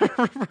Murdoch. I don't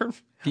remember.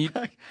 Can you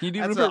do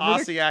That's Rupert an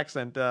Murdoch? Aussie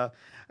accent.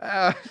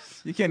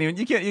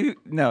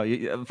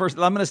 First,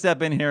 I'm going to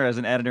step in here as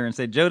an editor and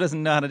say Joe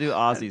doesn't know how to do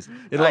Aussies.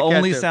 It'll I can't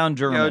only do it. sound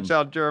German. It'll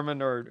sound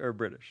German or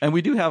British. And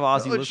we do have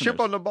Aussie Let's listeners. ship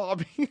on the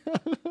Bobby.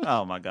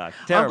 Oh my God.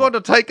 I'm Terrible. going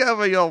to take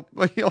over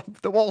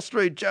the Wall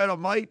Street Journal,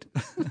 mate.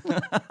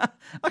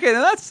 Okay,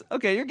 now that's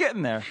okay. You're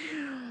getting there.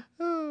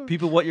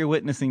 People, what you're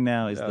witnessing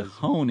now is the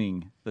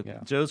honing,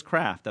 Joe's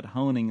craft at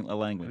honing a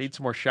language. Need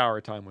some more shower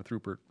time with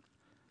Rupert.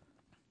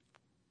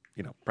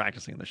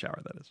 Practicing in the shower,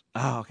 that is.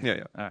 Oh, okay.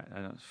 Yeah. All right. I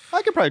know.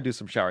 I could probably do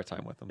some shower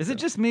time with him. Is it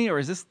just me, or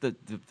is this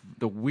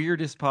the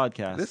weirdest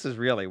podcast? This is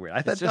really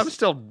weird. just- I'm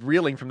still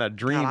reeling from that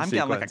dream God, I'm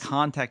sequence. getting like a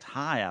contact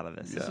high out of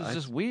this. This Yeah, is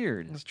just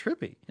weird. It's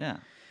trippy. Yeah.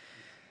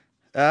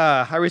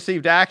 I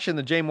received Action,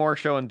 the Jay Moore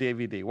Show on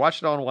DVD.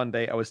 Watched it on one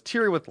day. I was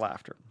teary with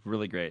laughter.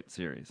 Really great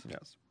series.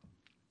 Yes.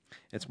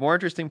 It's more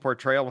interesting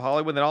portrayal of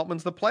Hollywood than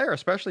Altman's The Player,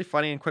 especially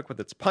funny and quick with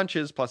its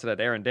punches. Plus, it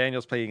had Aaron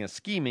Daniels playing a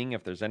scheming,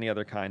 if there's any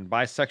other kind,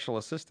 bisexual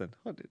assistant.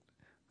 I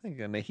think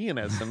Nahian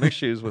has some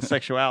issues with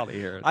sexuality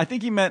here. I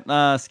think he meant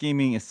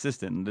scheming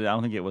assistant. I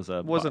don't think it was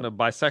a Wasn't a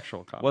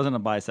bisexual comment.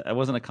 It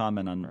wasn't a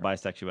comment on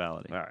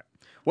bisexuality. All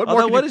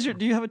right.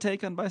 Do you have a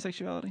take on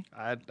bisexuality?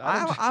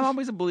 I'm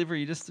always a believer.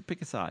 You just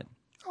pick a side.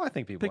 I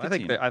think people. Pick a I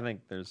think.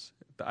 team.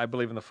 I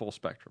believe in the full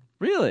spectrum.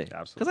 Really?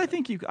 Absolutely. Because I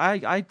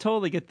think I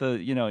totally get the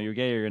you're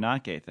gay or you're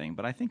not gay thing,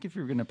 but I think if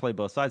you're going to play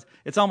both sides,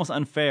 it's almost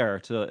unfair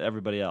to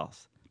everybody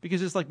else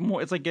because it's like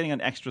getting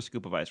an extra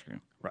scoop of ice cream.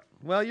 Right.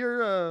 Well,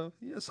 you're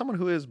someone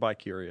who is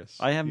bi-curious.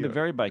 I am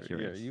very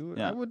bi-curious.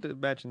 Yeah, I would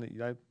imagine that.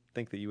 I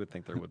think that you would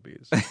think there would be.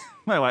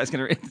 My wife's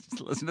going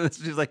to listen to this.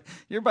 She's like,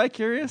 "You're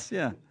bi-curious?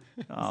 Yeah,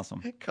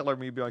 awesome. Color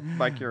me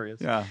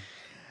bi-curious. Yeah."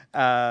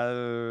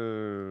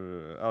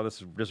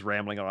 This is just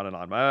rambling on and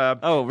on.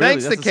 Really?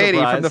 Thanks That's to a Katie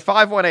surprise. from the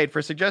 518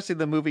 for suggesting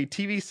the movie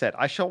TV set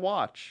I shall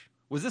watch.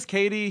 Was this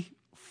Katie?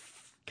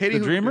 Katie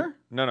The Dreamer?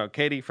 No,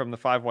 Katie from the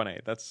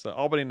 518. That's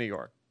Albany, New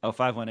York. Oh,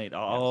 518.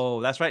 Oh,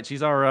 that's right.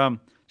 She's our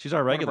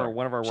regular.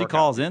 One of our She workout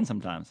calls in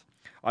sometimes.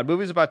 On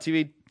Movies About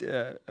TV,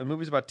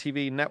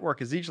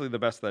 Network is easily the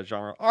best of that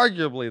genre,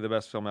 arguably the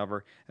best film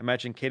ever.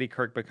 Imagine Katie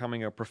Kirk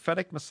becoming a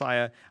prophetic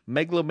messiah,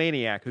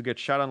 megalomaniac who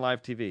gets shot on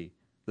live TV.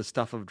 The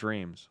stuff of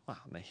dreams. Wow,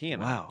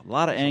 Wow, a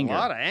lot of anger. A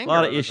lot of anger. A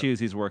lot of issues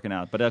he's working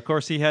out. But of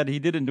course, he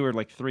did endure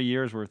like 3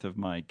 years worth of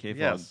my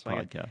KFOG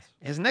podcast.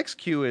 His next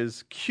cue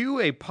is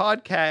a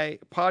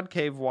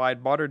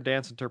Podcave-wide modern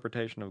dance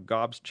interpretation of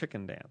Gob's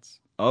Chicken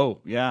Dance. Oh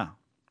yeah,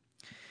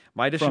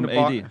 My addition From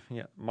to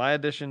AD. my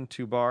addition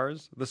to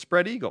bars, the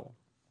Spread Eagle.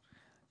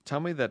 Tell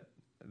me that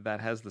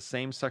has the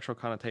same sexual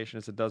connotation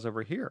as it does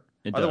over here.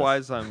 It does.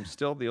 Otherwise, I'm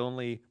still the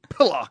only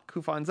pillock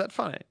who finds that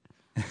funny.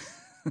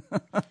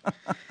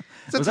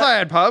 It's a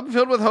tired pub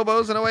filled with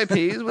hobos and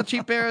OAPs with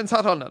cheap beer and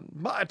hot London.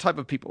 My type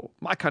of people.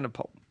 My kind of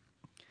pub.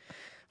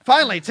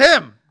 Finally,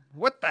 Tim,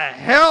 what the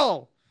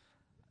hell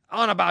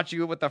on about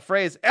you with the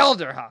phrase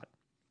elder hot?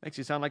 Makes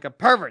you sound like a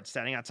pervert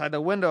standing outside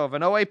the window of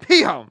an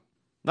OAP home.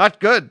 Not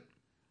good.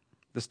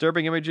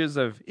 Disturbing images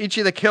of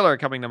Ichi the Killer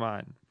coming to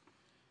mind.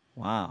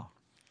 wow.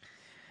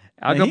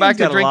 I'll Now, go back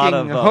he's to got a lot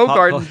drinking of,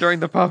 Hogarden during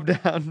the pub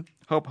down.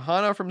 Hope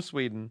Hannah from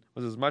Sweden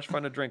was as much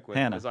fun to drink with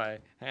Hannah.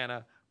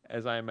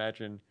 as I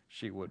imagine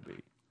she would be.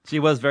 She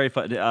was very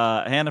fun.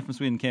 Hannah from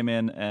Sweden came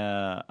in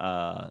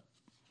to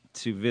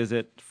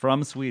visit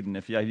from Sweden.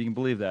 If you can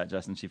believe that,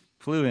 Justin, she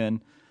flew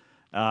in,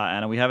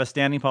 and we have a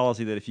standing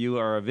policy that if you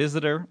are a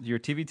visitor, you're a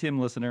TV Tim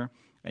listener,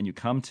 and you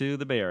come to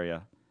the Bay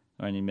Area,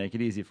 and you make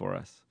it easy for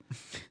us.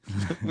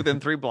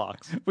 Within 3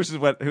 blocks. Which is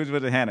what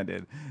Hannah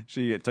did.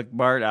 She took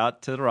Bart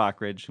out to the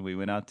Rockridge. We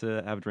went out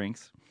to have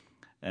drinks.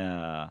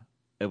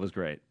 It was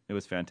great. It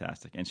was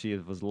fantastic, and she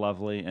was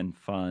lovely and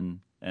fun.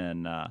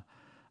 And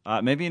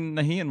maybe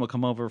Nahian will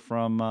come over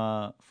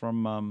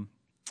from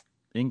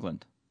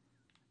England.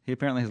 He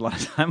apparently has a lot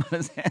of time on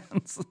his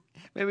hands.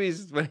 Maybe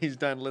when he's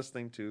done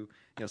listening to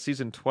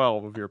season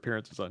 12 of your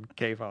appearances on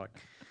KFOG.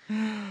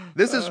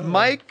 This is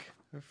Mike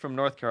from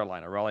North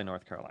Carolina, Raleigh,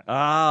 North Carolina.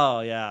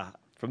 Oh, yeah.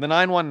 From the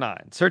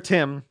 919. Sir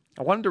Tim,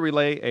 I wanted to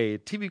relay a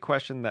TV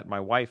question that my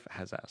wife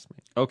has asked me.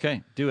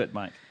 Okay, do it,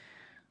 Mike.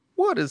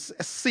 What is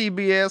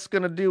CBS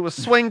going to do with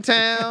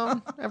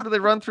Swingtown after they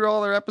run through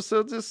all their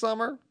episodes this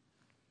summer?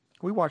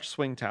 We watch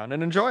Swingtown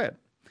and enjoy it.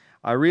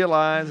 I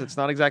realize it's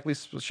not exactly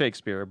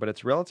Shakespeare, but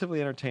it's a relatively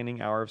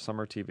entertaining hour of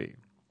summer TV.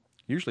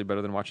 Usually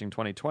better than watching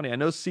 2020. I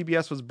know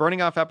CBS was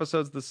burning off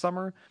episodes this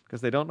summer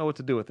because they don't know what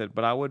to do with it,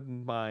 but I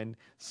wouldn't mind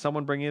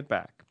someone bringing it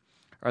back.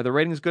 Are the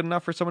ratings good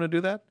enough for someone to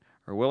do that?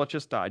 Or will it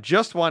just die?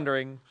 Just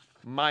wondering,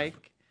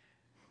 Mike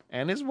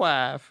and his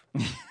wife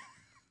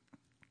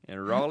in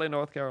Raleigh,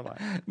 North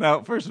Carolina.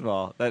 Now, first of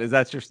all,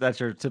 that's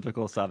your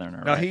typical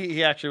Southerner, No, right?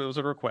 he actually, it was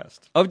a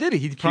request. Oh, did he?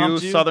 He Cue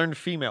prompted you? Southern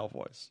female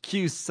voice.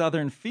 Cue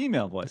Southern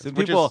female voice. And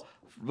Which people,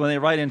 when they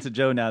write into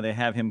Joe now,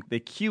 they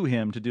cue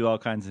him to do all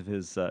kinds of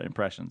his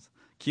impressions.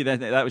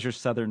 That was your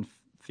Southern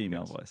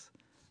female voice.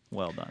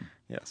 Well done.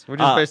 Yes, which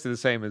is basically the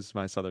same as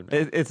my Southern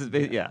name.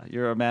 Yeah,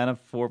 you're a man of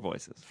four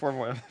voices. Phil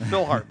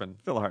Hartman.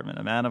 Phil Hartman,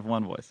 a man of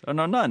one voice. Oh,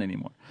 no, none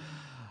anymore.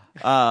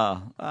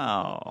 Wow.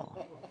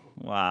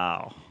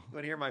 You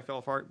want to hear my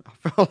Phil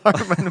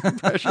Hartman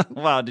impression?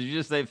 Wow, did you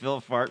just say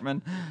Phil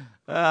Fartman?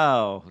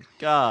 Oh,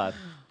 God.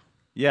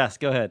 Yes,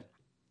 go ahead.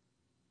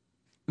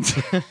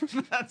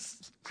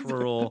 That's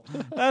cruel.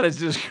 That is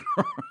just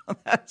cruel.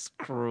 That's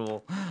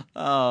cruel.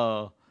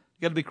 Oh,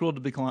 you got to be cruel to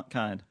be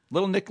kind.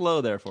 Little Nick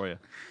Lowe there for you.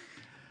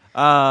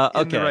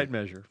 Okay. In the right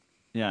measure.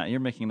 Yeah, you're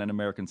making an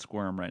American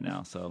squirm right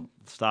now, so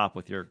stop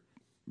with your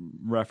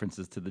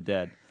references to the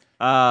dead.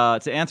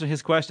 To answer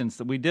his questions,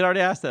 we did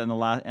already ask that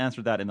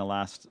answered that in the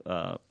last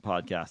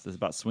podcast. It's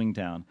about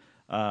Swingtown.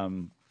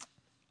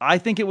 I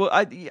think it will.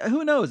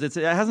 Who knows? It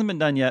hasn't been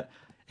done yet.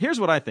 Here's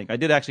what I think. I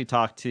did actually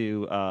talk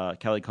to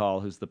Kelly Call,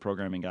 who's the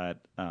programming guy at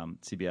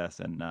CBS,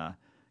 and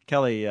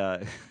Kelly's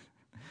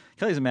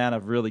a man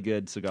of really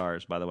good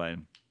cigars, by the way.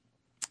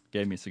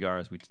 Gave me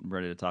cigars. We're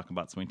ready to talk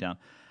about Swingtown.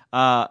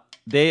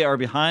 They are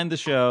behind the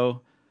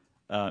show.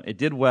 It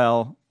did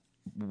well.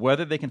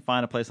 Whether they can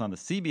find a place on the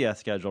CBS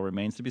schedule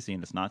remains to be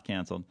seen. It's not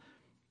canceled.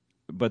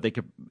 But they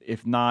could,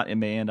 if not, it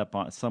may end up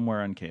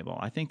somewhere on cable.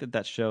 I think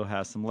that show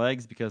has some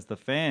legs because the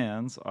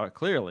fans are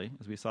clearly,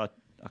 as we saw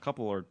a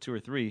couple or two or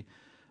three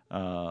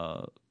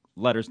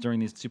letters during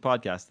these two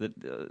podcasts,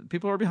 that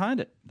people are behind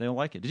it. They don't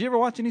like it. Did you ever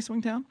watch any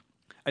Swingtown?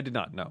 I did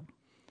not know.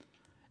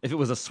 If it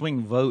was a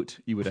swing vote,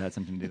 you would have had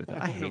something to do with it.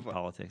 I hate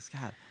politics.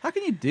 God, how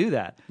can you do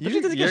that? Don't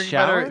you take a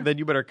shower? Then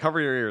you better cover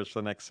your ears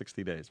for the next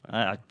 60 days,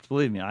 man.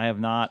 Believe me, I have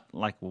not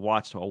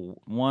watched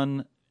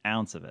 1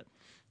 ounce of it.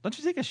 Don't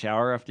you take a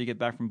shower after you get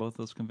back from both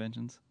those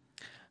conventions?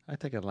 I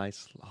take a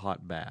nice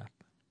hot bath.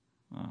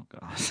 Oh,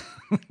 gosh.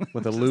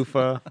 With a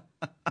loofah.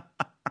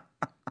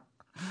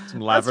 Some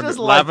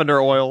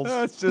lavender oils.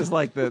 That's just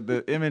like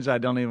the image I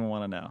don't even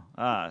want to know.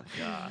 Ah,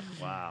 God,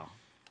 wow.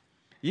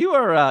 You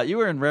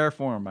were in rare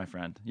form, my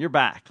friend. You're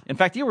back. In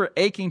fact, you were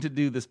aching to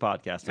do this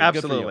podcast. So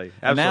Absolutely.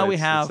 And now we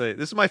have... this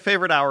is my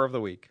favorite hour of the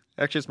week.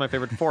 Actually, it's my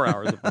favorite 4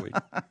 hours of the week.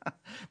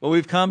 Well,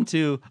 we've come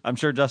to... I'm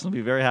sure Justin will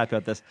be very happy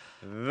about this.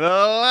 The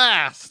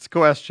last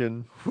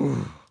question.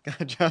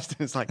 God,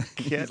 Justin is like,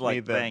 get me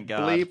the thank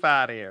God. bleep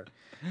out of here.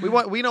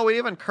 We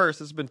haven't cursed.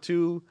 This has been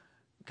 2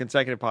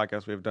 consecutive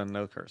podcasts we've done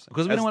no cursing.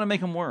 Because we don't want to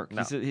make him work.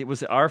 No. It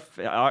was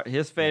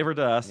his favor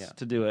to us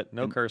to do it.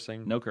 No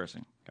cursing. No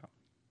cursing. Go.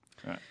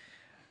 All right.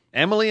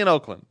 Emily in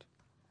Oakland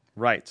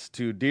writes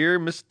to Dear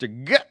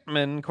Mr.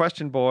 Gutman,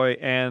 Question Boy,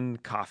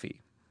 and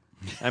Coffee.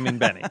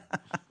 Benny.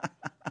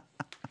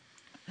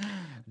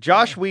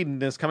 Josh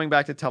Whedon is coming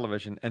back to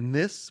television, and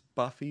this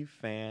Buffy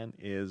fan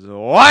is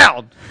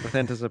wild with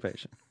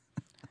anticipation.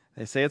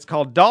 They say it's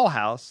called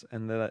Dollhouse,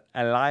 and that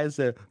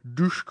Eliza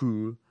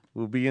Dushku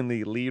will be in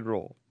the lead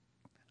role.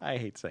 I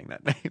hate saying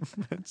that name.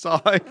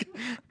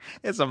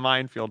 It's a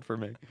minefield for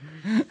me.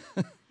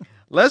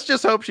 Let's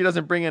just hope she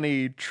doesn't bring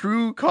any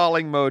True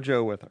Calling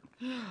mojo with her.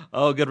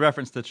 Oh, good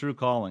reference to True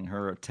Calling,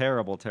 her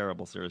terrible,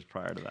 terrible series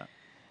prior to that.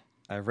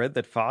 I've read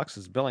that Fox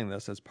is billing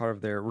this as part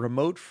of their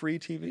remote-free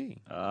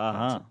TV.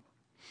 Uh-huh.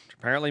 Which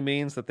apparently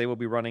means that they will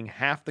be running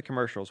half the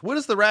commercials. What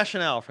is the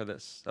rationale for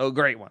this? Oh,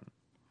 great one.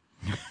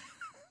 Is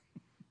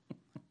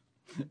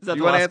that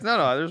you want to answer?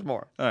 No, there's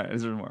more. All right,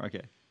 there's more.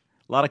 Okay.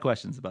 A lot of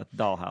questions about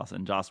Dollhouse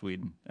and Joss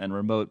Whedon and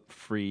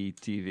remote-free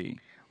TV.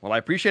 Well, I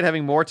appreciate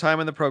having more time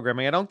in the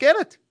programming. I don't get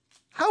it.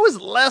 How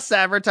is less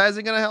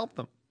advertising going to help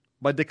them?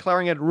 By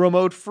declaring it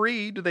remote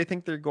free, do they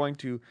think I'm going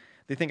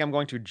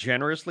to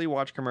generously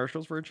watch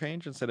commercials for a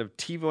change instead of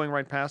TiVoing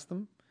right past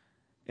them?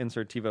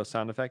 Insert TiVo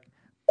sound effect.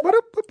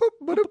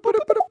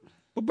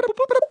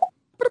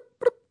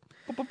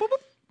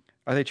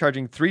 Are they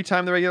charging 3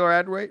 times the regular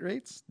ad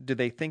rates? Do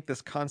they think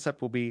this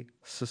concept will be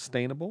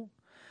sustainable?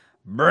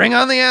 Bring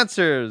on the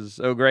answers.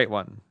 Oh, great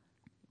one.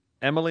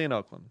 Emily in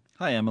Oakland.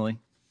 Hi, Emily.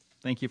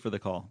 Thank you for the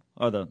call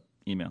or the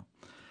email.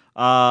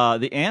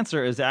 The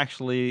answer is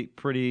actually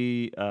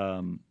pretty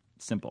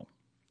simple,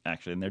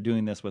 actually, and they're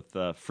doing this with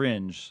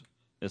Fringe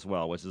as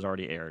well, which is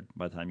already aired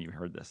by the time you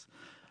heard this.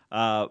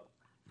 And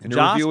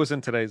the review was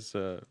in today's,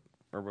 or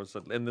was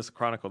it in this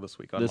Chronicle this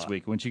week? Online. This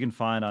week, which you can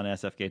find on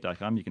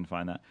sfgate.com, you can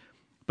find that.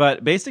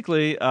 But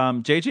basically,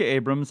 J.J.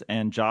 Abrams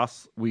and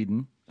Joss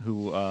Whedon,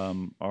 who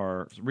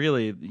are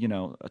really,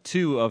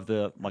 2 of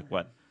the,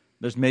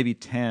 there's maybe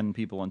 10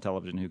 people on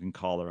television who can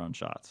call their own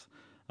shots.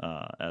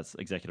 As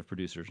executive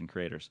producers and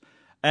creators.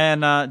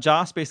 And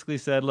Joss basically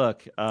said,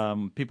 look,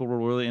 people were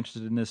really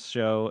interested in this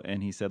show,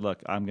 and he said,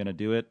 look, I'm going to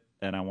do it,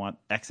 and I want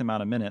X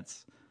amount of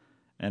minutes,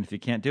 and if you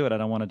can't do it, I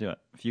don't want to do it.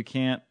 If you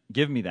can't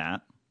give me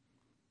that,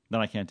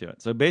 then I can't do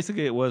it. So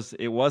basically it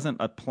wasn't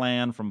a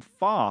plan from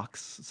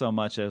Fox so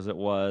much as it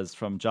was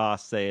from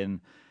Joss saying,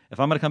 if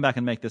I'm going to come back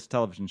and make this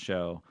television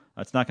show,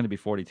 it's not going to be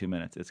 42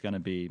 minutes. It's going to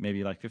be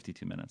maybe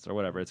 52 minutes or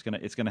whatever. It's going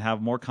to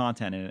have more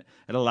content in it.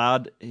 It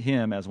allowed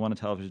him, as one of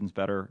television's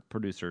better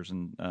producers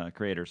and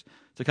creators,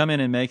 to come in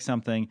and make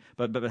something,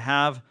 but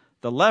have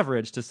the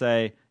leverage to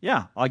say,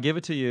 yeah, I'll give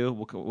it to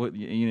you.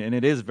 And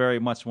it is very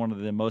much one of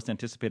the most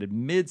anticipated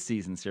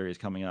mid-season series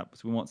coming up.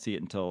 So we won't see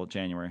it until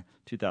January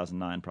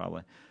 2009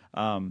 probably.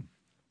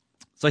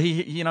 So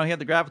he had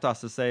the gravitas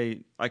to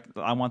say,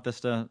 I want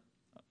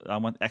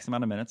X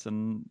amount of minutes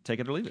and take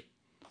it or leave it.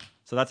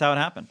 So that's how it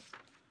happened.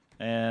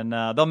 And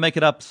they'll make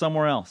it up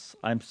somewhere else.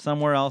 I'm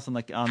somewhere else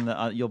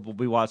you'll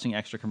be watching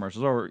extra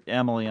commercials, or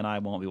Emily and I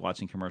won't be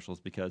watching commercials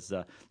because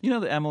that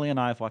Emily and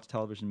I have watched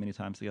television many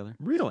times together.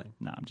 Really?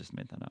 No, I'm just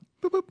made that up.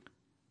 Boop, boop.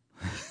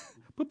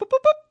 Boop, boop, boop,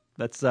 boop.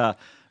 That's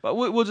but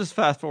we'll just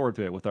fast forward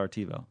to it with our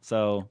TiVo.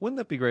 So Wouldn't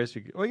that be great?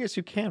 I guess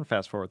you can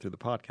fast forward through the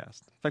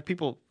podcast. In fact,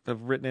 people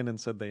have written in and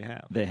said they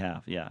have. They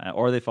have, yeah,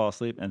 or they fall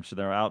asleep and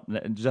they're out.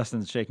 And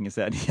Justin's shaking his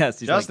head. Yes,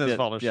 he's Justin's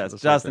falling asleep. Yes,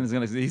 Justin is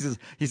going to. He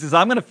says,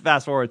 I'm going to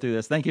fast forward through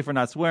this. Thank you for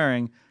not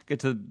swearing.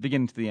 Get to the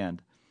beginning to the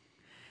end.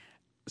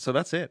 So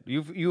that's it.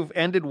 You've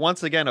ended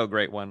once again, oh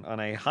great one, on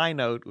a high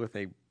note with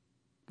a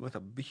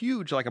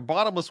huge, like a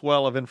bottomless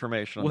well of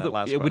information on that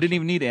last question. We didn't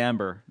even need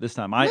Amber this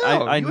time. No,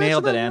 I you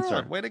nailed that answered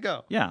answer. Way to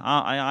go. Yeah,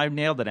 I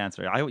nailed that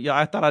answer.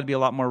 I thought I'd be a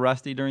lot more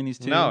rusty during these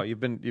two. No, you've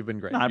been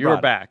great. No,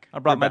 You're back. I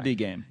brought You're my back. B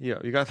game. Yeah,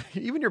 you got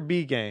even your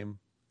B game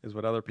is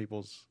what other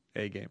people's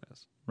A game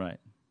is. Right.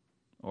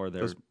 Or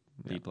their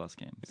B plus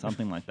game.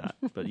 Something like that.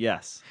 But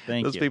yes,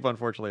 thank Those you. people,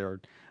 unfortunately, are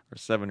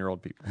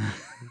 7-year-old people.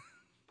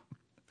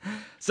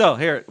 So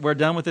here, we're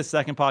done with this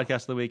second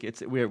podcast of the week.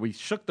 We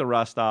shook the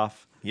rust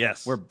off.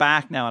 Yes. We're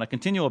back now on a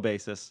continual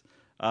basis.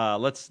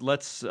 Let's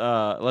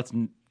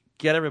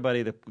get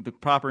everybody the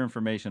proper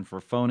information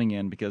for phoning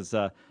in, because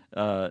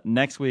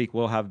next week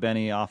we'll have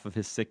Benny off of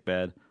his sick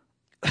bed.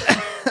 A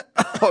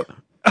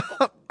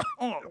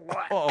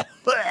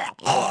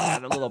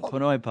little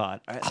Pinoy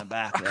pot right in the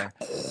back there.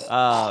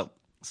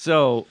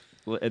 So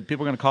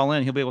people are going to call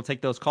in. He'll be able to take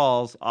those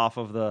calls off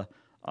of the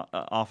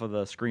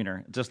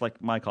screener, just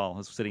like my call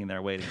is sitting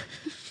there waiting.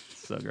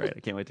 So great! I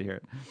can't wait to hear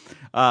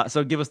it.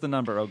 So give us the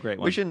number. Oh, great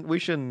one. We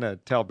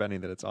shouldn't tell Benny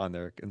that it's on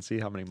there and see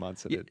how many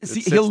months it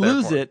See, sits he'll there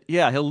lose for. it.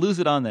 Yeah, he'll lose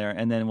it on there,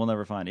 and then we'll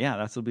never find it. Yeah,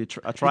 that's will be a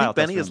You trial. think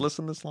Benny test has for him.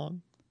 listened this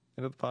long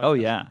into the podcast? Oh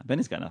yeah,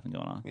 Benny's got nothing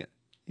going on. Yeah.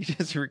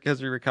 Because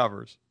he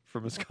recovers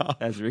from his cough.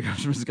 As he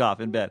recovers from his cough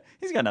in bed,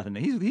 he's got nothing.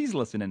 He's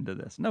listening to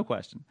this, no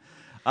question.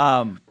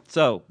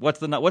 So what's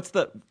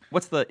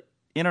the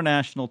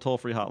international toll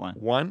free hotline?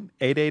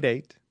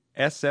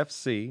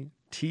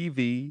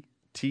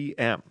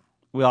 1-888-SFC-TVTM.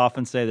 We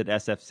often say that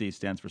SFC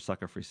stands for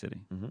Sucker Free City,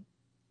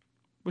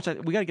 which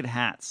we got to get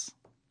hats.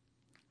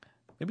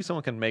 Maybe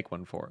someone can make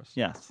one for us.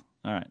 Yes.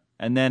 All right.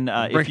 And then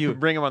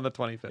Bring him on the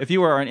 25th. if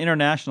you are an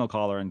international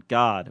caller, and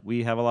God,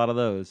 we have a lot of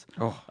those,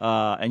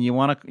 and you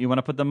want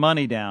to put the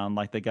money down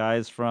like the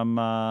guys from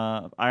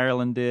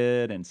Ireland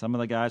did, and some of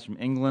the guys from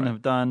England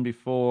have done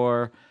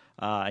before,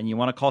 and you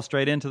want to call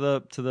straight into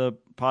the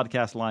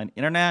podcast line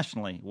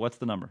internationally, what's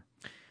the number?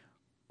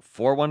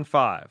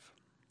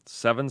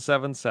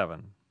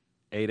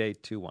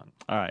 415-777-8821.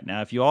 All right.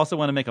 Now, if you also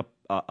want to make a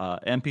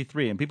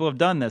MP3, and people have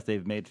done this,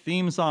 they've made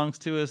theme songs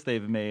to us,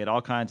 they've made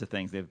all kinds of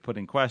things. They've put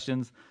in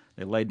questions,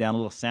 they laid down a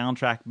little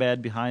soundtrack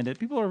bed behind it.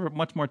 People are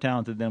much more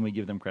talented than we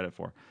give them credit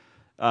for.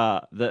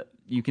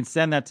 You can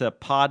send that to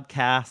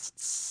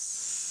podcasts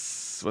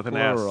With an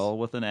plural,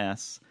 with an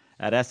S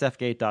at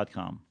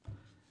sfgate.com.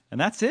 And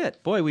that's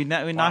it. Boy, we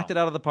knocked it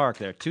out of the park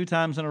there 2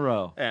 times in a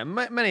row. Yeah,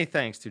 many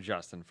thanks to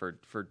Justin for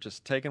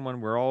just taking one.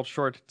 We're all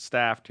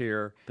short-staffed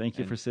here. Thank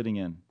you for sitting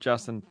in.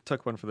 Justin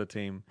took one for the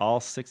team. All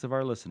 6 of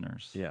our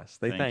listeners. Yes,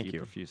 they thank you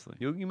profusely.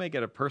 You may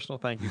get a personal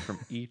thank you from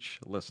each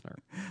listener.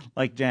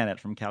 Like Janet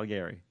from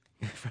Calgary.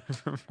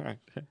 Right.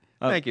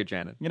 Thank you,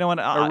 Janet. You know what?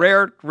 A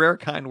rare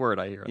kind word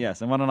I hear.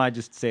 Yes, and why don't I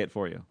just say it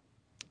for you?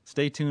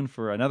 Stay tuned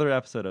for another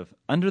episode of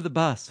Under the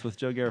Bus with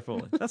Joe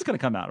Garofoli. That's going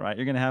to come out, right?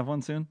 You're going to have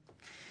one soon?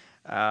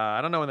 I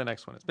don't know when the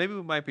next one is. Maybe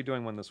we might be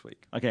doing one this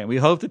week. Okay, we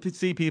hope to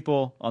see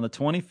people on the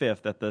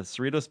 25th at the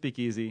Cerritos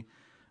Speakeasy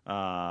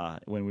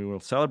when we will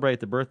celebrate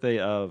the birthday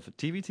of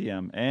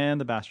TVTM and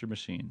the Bastard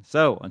Machine.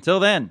 So, until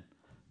then,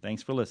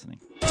 thanks for listening.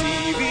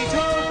 TV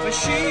Talk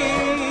Machine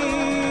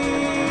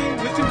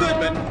with Tim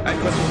Goodman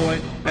and Cousin Boy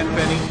and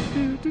Benny.